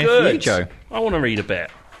got one here for you, Joe. I want to read a bit.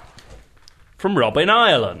 From Rob in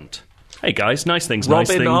Ireland. Hey guys, nice things, Rob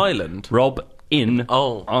in Ireland? Rob in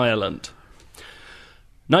Ireland.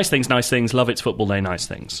 Nice things, love its football day, nice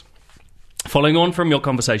things. Following on from your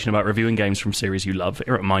conversation about reviewing games from series you love, it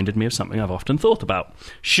reminded me of something I've often thought about.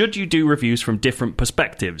 Should you do reviews from different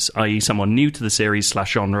perspectives, i.e. someone new to the series /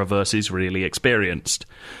 genre versus really experienced?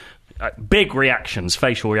 Big reactions,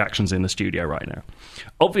 facial reactions in the studio right now.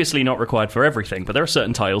 Obviously not required for everything, but there are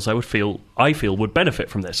certain titles I feel would benefit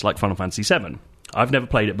from this, like Final Fantasy VII. I've never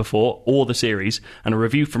played it before, or the series, and a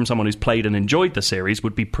review from someone who's played and enjoyed the series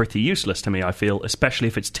would be pretty useless to me, I feel, especially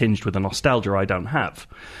if it's tinged with a nostalgia I don't have.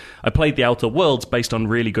 I played The Outer Worlds based on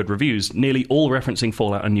really good reviews, nearly all referencing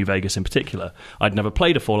Fallout and New Vegas in particular. I'd never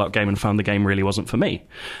played a Fallout game and found the game really wasn't for me.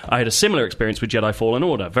 I had a similar experience with Jedi Fallen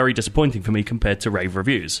Order, very disappointing for me compared to rave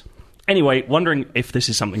reviews. Anyway, wondering if this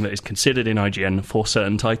is something that is considered in IGN for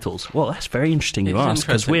certain titles. Well, that's very interesting you ask,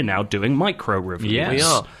 because we're now doing micro-reviews. Yes. We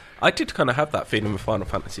are. I did kind of have that feeling with Final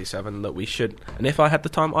Fantasy VII that we should, and if I had the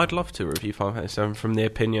time, I'd love to review Final Fantasy VII from the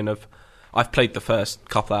opinion of, I've played the first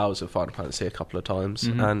couple hours of Final Fantasy a couple of times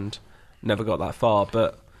and never got that far,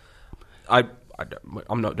 but I'm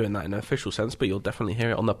not doing that in an official sense, but you'll definitely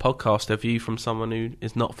hear it on the podcast, a view from someone who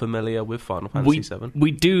is not familiar with Final Fantasy VII.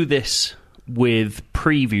 We do this with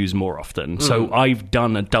previews more often. So I've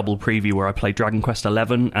done a double preview where I played Dragon Quest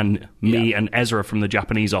XI, and me and Ezra from the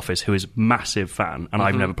Japanese office, who is a massive fan, and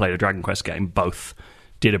I've never played a Dragon Quest game, both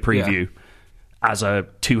did a preview as a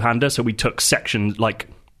two-hander. So we took sections, like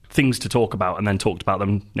things to talk about, and then talked about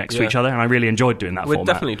them next to each other, and I really enjoyed doing that format. We're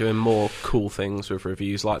definitely doing more cool things with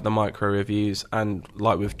reviews, like the micro reviews, and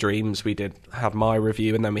like with Dreams, we did have my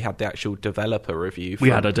review, and then we had the actual developer review. We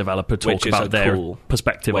had a developer talk about their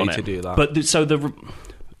perspective on it. To do that. But so the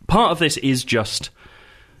part of this is just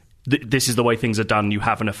this is the way things are done. You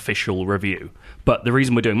have an official review. But the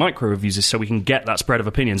reason we're doing micro reviews is so we can get that spread of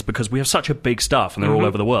opinions, because we have such a big staff and they're all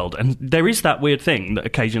over the world. And there is that weird thing that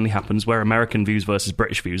occasionally happens where American views versus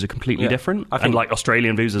British views are completely different, and like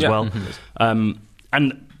Australian views as well.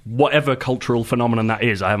 And whatever cultural phenomenon that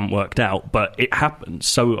is, I haven't worked out, but it happens.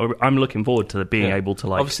 So I'm looking forward to being able to,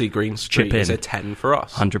 like, obviously Green Street is a 10 for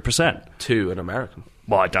us. 100%. To an American.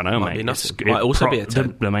 Well, I don't know, mate. It might also be a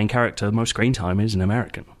 10. The main character, most screen time, is an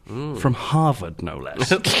American. From Harvard, no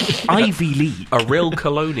less. Ivy League. A real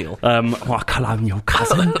colonial. A colonial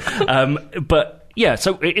cousin. But, yeah,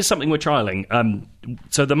 so it is something we're trialling.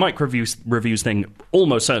 So the micro reviews thing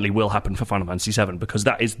almost certainly will happen for Final Fantasy VII, because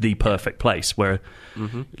that is the perfect place where,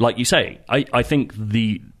 like you say, I think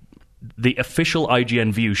the official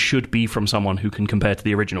IGN view should be from someone who can compare to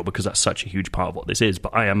the original, because that's such a huge part of what this is.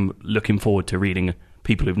 But I am looking forward to reading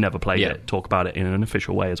people who've never played it talk about it in an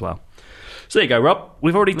official way as well. So there you go, Rob.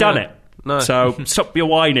 We've already done it. No. So stop your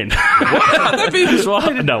whining.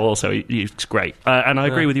 What? No, also, it's great. And I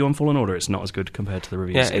agree with you on Fallen Order. It's not as good compared to the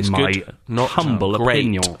reviews, in my humble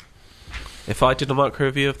opinion. If I did a micro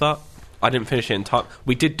review of that, I didn't finish it in time.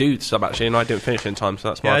 We did do some, actually, and I didn't finish it in time, so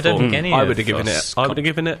that's my fault. I don't think any I would have given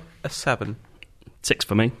it a 7. 6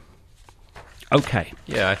 for me. Okay.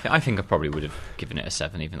 Yeah, I think I probably would have given it a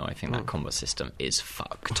 7, even though I think that combat system is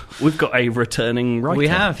fucked. We've got a returning writer. We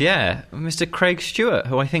have, yeah. Mr. Craig Stewart,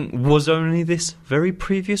 who I think was only this very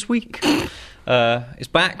previous week. Is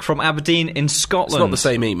back from Aberdeen in Scotland. It's not the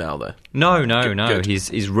same email, though. No. Good.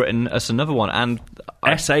 He's written us another one, and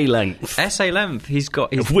essay length. He's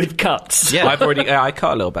got with cuts. Yeah, I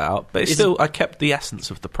cut a little bit out, but still, I kept the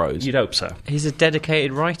essence of the prose. You'd hope so. He's a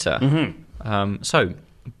dedicated writer. So,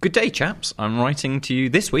 good day, chaps. I'm writing to you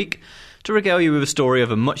this week to regale you with a story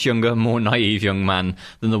of a much younger, more naive young man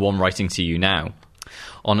than the one writing to you now.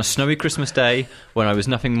 On a snowy Christmas day, when I was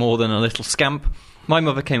nothing more than a little scamp, my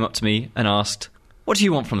mother came up to me and asked, "What do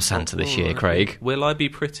you want from Santa this year, Craig?" Will I be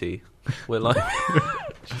pretty? Will I?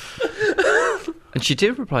 And she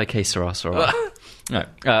did reply, "Que sera, sera." No.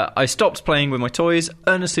 I stopped playing with my toys,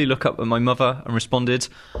 earnestly looked up at my mother and responded,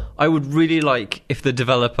 "I would really like if the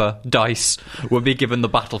developer, DICE, would be given the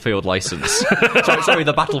Battlefield license." Sorry,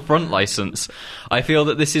 the Battlefront license. I feel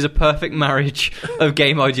that this is a perfect marriage of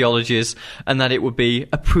game ideologies and that it would be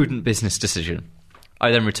a prudent business decision. I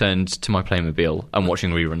then returned to my Playmobil and watching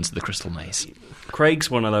reruns of The Crystal Maze. Craig's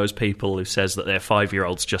one of those people who says that their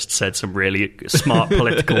 5-year-olds just said some really smart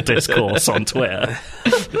political discourse on Twitter.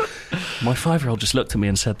 My 5-year-old just looked at me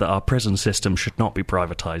and said that our prison system should not be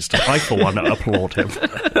privatised. I, for one, applaud him.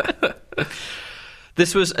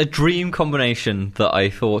 This was a dream combination that I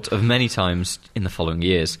thought of many times in the following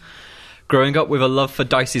years. Growing up with a love for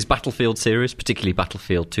DICE's Battlefield series, particularly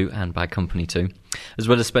Battlefield 2 and Bad Company 2, as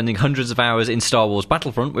well as spending hundreds of hours in Star Wars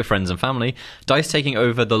Battlefront with friends and family, DICE taking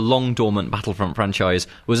over the long-dormant Battlefront franchise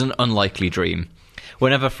was an unlikely dream.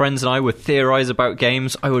 Whenever friends and I would theorise about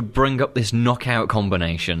games, I would bring up this knockout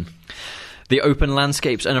combination. The open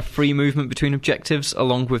landscapes and a free movement between objectives,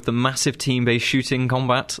 along with the massive team-based shooting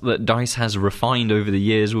combat that DICE has refined over the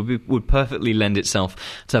years, would perfectly lend itself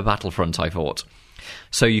to Battlefront, I thought.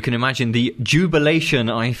 So you can imagine the jubilation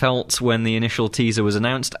I felt when the initial teaser was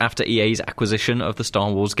announced after EA's acquisition of the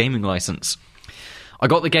Star Wars gaming license. I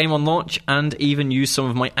got the game on launch and even used some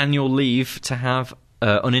of my annual leave to have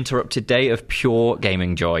an uninterrupted day of pure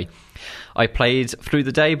gaming joy. I played through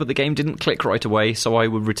the day, but the game didn't click right away, so I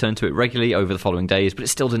would return to it regularly over the following days, but it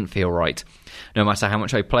still didn't feel right. No matter how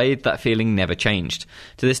much I played, that feeling never changed.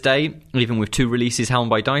 To this day, even with 2 releases helmed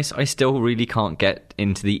by DICE, I still really can't get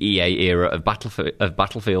into the EA era of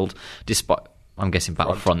Battlefield, despite, I'm guessing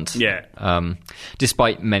Battlefront,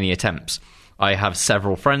 despite many attempts. I have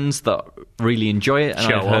several friends that really enjoy it,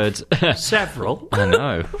 and I've heard... Several? I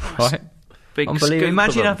know, right? Big Unbelievable.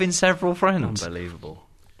 Imagine having several friends. Unbelievable.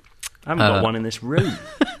 I haven't got one in this room.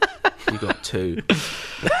 You got 2.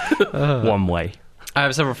 One way. I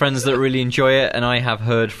have several friends that really enjoy it, and I have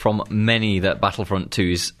heard from many that Battlefront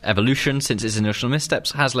 2's evolution since its initial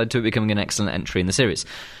missteps has led to it becoming an excellent entry in the series.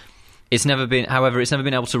 It's never been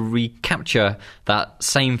able to recapture that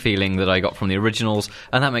same feeling that I got from the originals,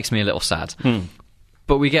 and that makes me a little sad.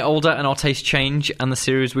 But we get older and our tastes change, and the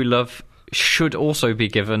series we love should also be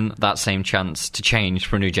given that same chance to change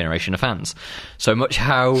for a new generation of fans. So much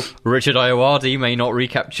how Richard Ayoade may not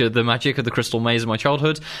recapture the magic of the Crystal Maze of my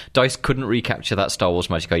childhood, DICE couldn't recapture that Star Wars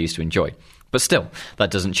magic I used to enjoy. But still,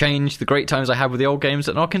 that doesn't change the great times I had with the old games,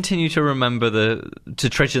 and I'll continue to to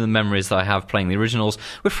treasure the memories that I have playing the originals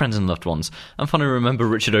with friends and loved ones. I'm fun to remember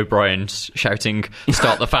Richard O'Brien shouting,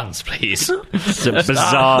 "Start the fans, please." It's a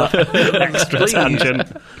bizarre extra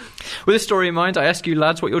tangent. With this story in mind, I ask you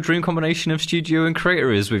lads what your dream combination of studio and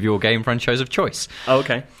creator is with your game franchise of choice. Oh,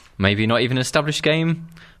 okay. Maybe not even an established game,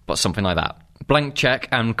 but something like that. Blank check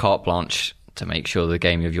and carte blanche to make sure the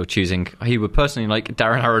game of your choosing. He would personally like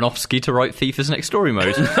Darren Aronofsky to write FIFA's next story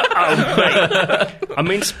mode. Oh, mate. I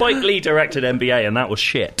mean, Spike Lee directed NBA, and that was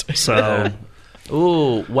shit. So,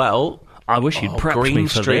 oh well. I wish you'd prepped me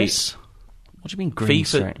for this. What do you mean Green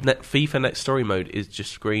Street? FIFA Next Story Mode is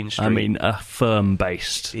just Green Street. I mean, a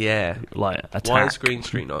firm-based, like attack. Why is Green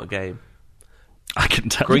Street not a game? I can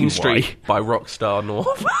tell Green you Street why. by Rockstar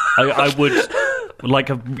North. I would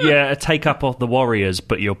like a take up of the Warriors,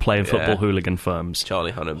 but you're playing football hooligan firms.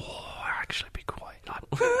 Charlie Hunnam. Oh, actually be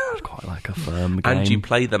I'd quite like a firm game. And you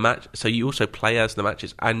play the match, so you also play as the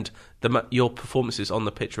matches, and your performances on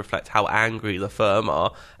the pitch reflect how angry the firm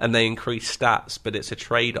are, and they increase stats, but it's a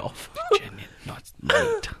trade-off.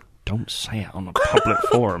 Mate, don't say it on a public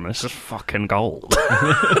forum. It's just fucking gold.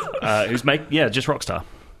 Just Rockstar.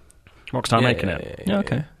 Rockstar making it. Yeah,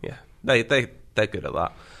 okay. Yeah, they're good at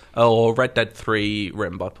that. Or Red Dead 3,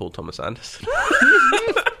 written by Paul Thomas Anderson.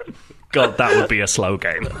 God, that would be a slow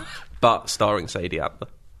game. But starring Sadie Adler.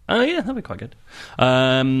 Oh, yeah, that'd be quite good.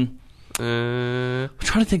 I'm trying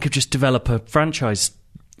to think of just developer franchise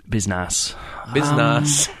business. I've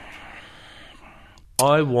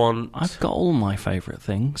got all my favourite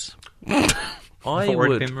things. I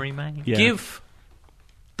would give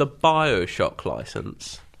the BioShock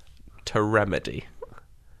license to Remedy.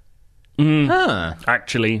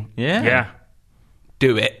 Actually, yeah.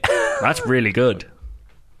 Do it. That's really good.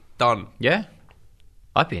 Done. Yeah.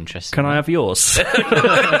 I'd be interested. Can I have yours?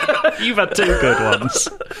 You've had 2 good ones.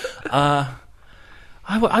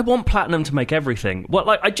 I want Platinum to make everything. Well,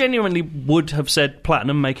 like I genuinely would have said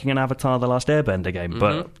Platinum making an Avatar: The Last Airbender game,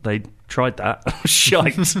 but they tried that.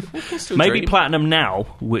 Shite. Maybe Platinum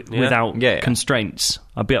now without constraints.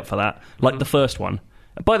 I'd be up for that. Like the first one.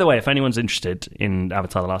 By the way, if anyone's interested in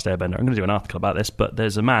Avatar: The Last Airbender, I'm going to do an article about this, but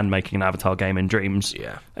there's a man making an Avatar game in Dreams.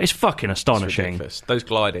 Yeah. It's fucking astonishing. It's those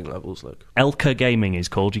gliding levels look. Elka Gaming is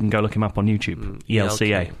called. You can go look him up on YouTube.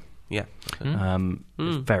 ELCA. Yeah.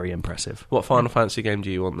 It's very impressive. What Final Fantasy game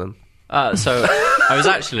do you want then? So I would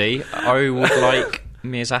like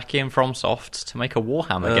Miyazaki and FromSoft to make a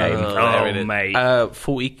Warhammer game. Mate.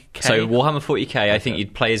 40k. So Warhammer 40k, I think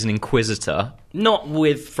you'd play as an Inquisitor. Not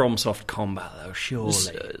with FromSoft combat, though, surely.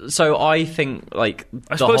 So I think, like...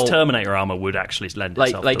 I suppose Terminator armor would actually lend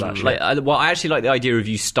itself to that. Well, I actually like the idea of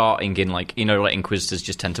you starting in, like, you know, like Inquisitors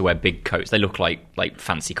just tend to wear big coats. They look like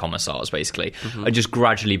fancy commissars, basically. And just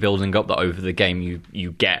gradually building up that over the game,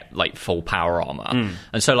 you get, like, full power armor.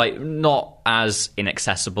 And so, like, not as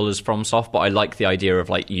inaccessible as FromSoft, but I like the idea of,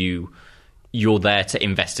 like, you're there to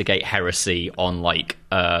investigate heresy on like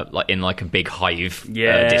in like a big hive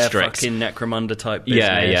district, fucking Necromunda type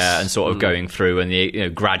business. and sort of going through,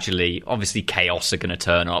 and gradually, obviously, chaos are going to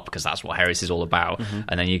turn up because that's what heresy is all about.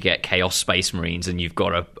 And then you get Chaos Space Marines, and you've got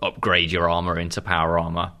to upgrade your armor into power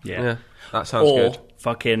armor. Yeah, that sounds good.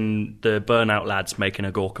 fucking the Burnout lads making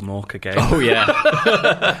a Gorka Morka game. Oh,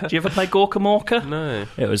 yeah. Did you ever play Gorka Morka? No.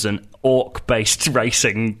 It was an orc-based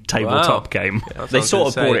racing tabletop game. Yeah, they sort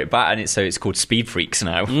of brought it back, and so it's call Speed Freaks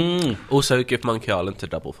now. Also, give Monkey Island to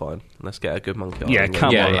Double Fine. Let's get a good Monkey Island. Yeah,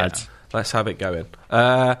 come on, lads. Let's have it going.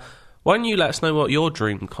 Why don't you let us know what your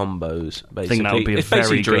dream combos, basically? I think that would be it's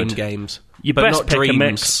very dream good. Games. You but best not pick dreams. a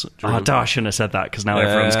mix. I shouldn't have said that, because now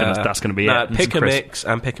everyone's that's going to be it. Pick a mix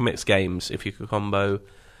and pick a mix games if you could combo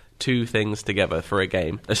 2 things together for a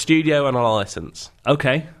game. A studio and a license.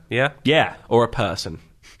 Okay. Yeah? Yeah. Or a person.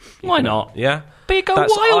 Why not? Yeah? But you go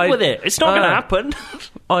wild with it. It's not going to happen.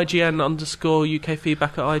 IGN_UK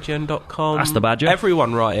feedback at IGN.com. That's the badger.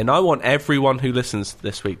 Everyone write in. I want everyone who listens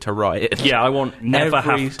this week to write it. Yeah, I want never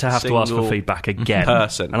have to ask for feedback again.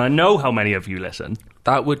 Person. And I know how many of you listen.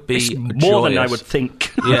 That would be more than I would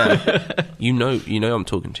think. Yeah. you know I'm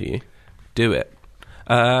talking to you. Do it.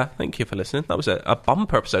 Thank you for listening. That was a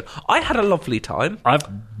bumper episode. I had a lovely time. I've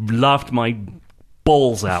laughed my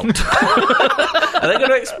balls out. Are they going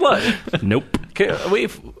to explode? Nope.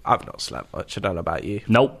 I've not slept much. I don't know about you.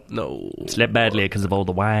 Nope. No. Slept badly because of all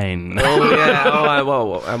the wine. Oh, yeah.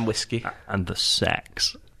 Well, and whiskey. And the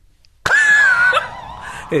sex.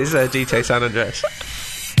 Here's DJ San Andreas.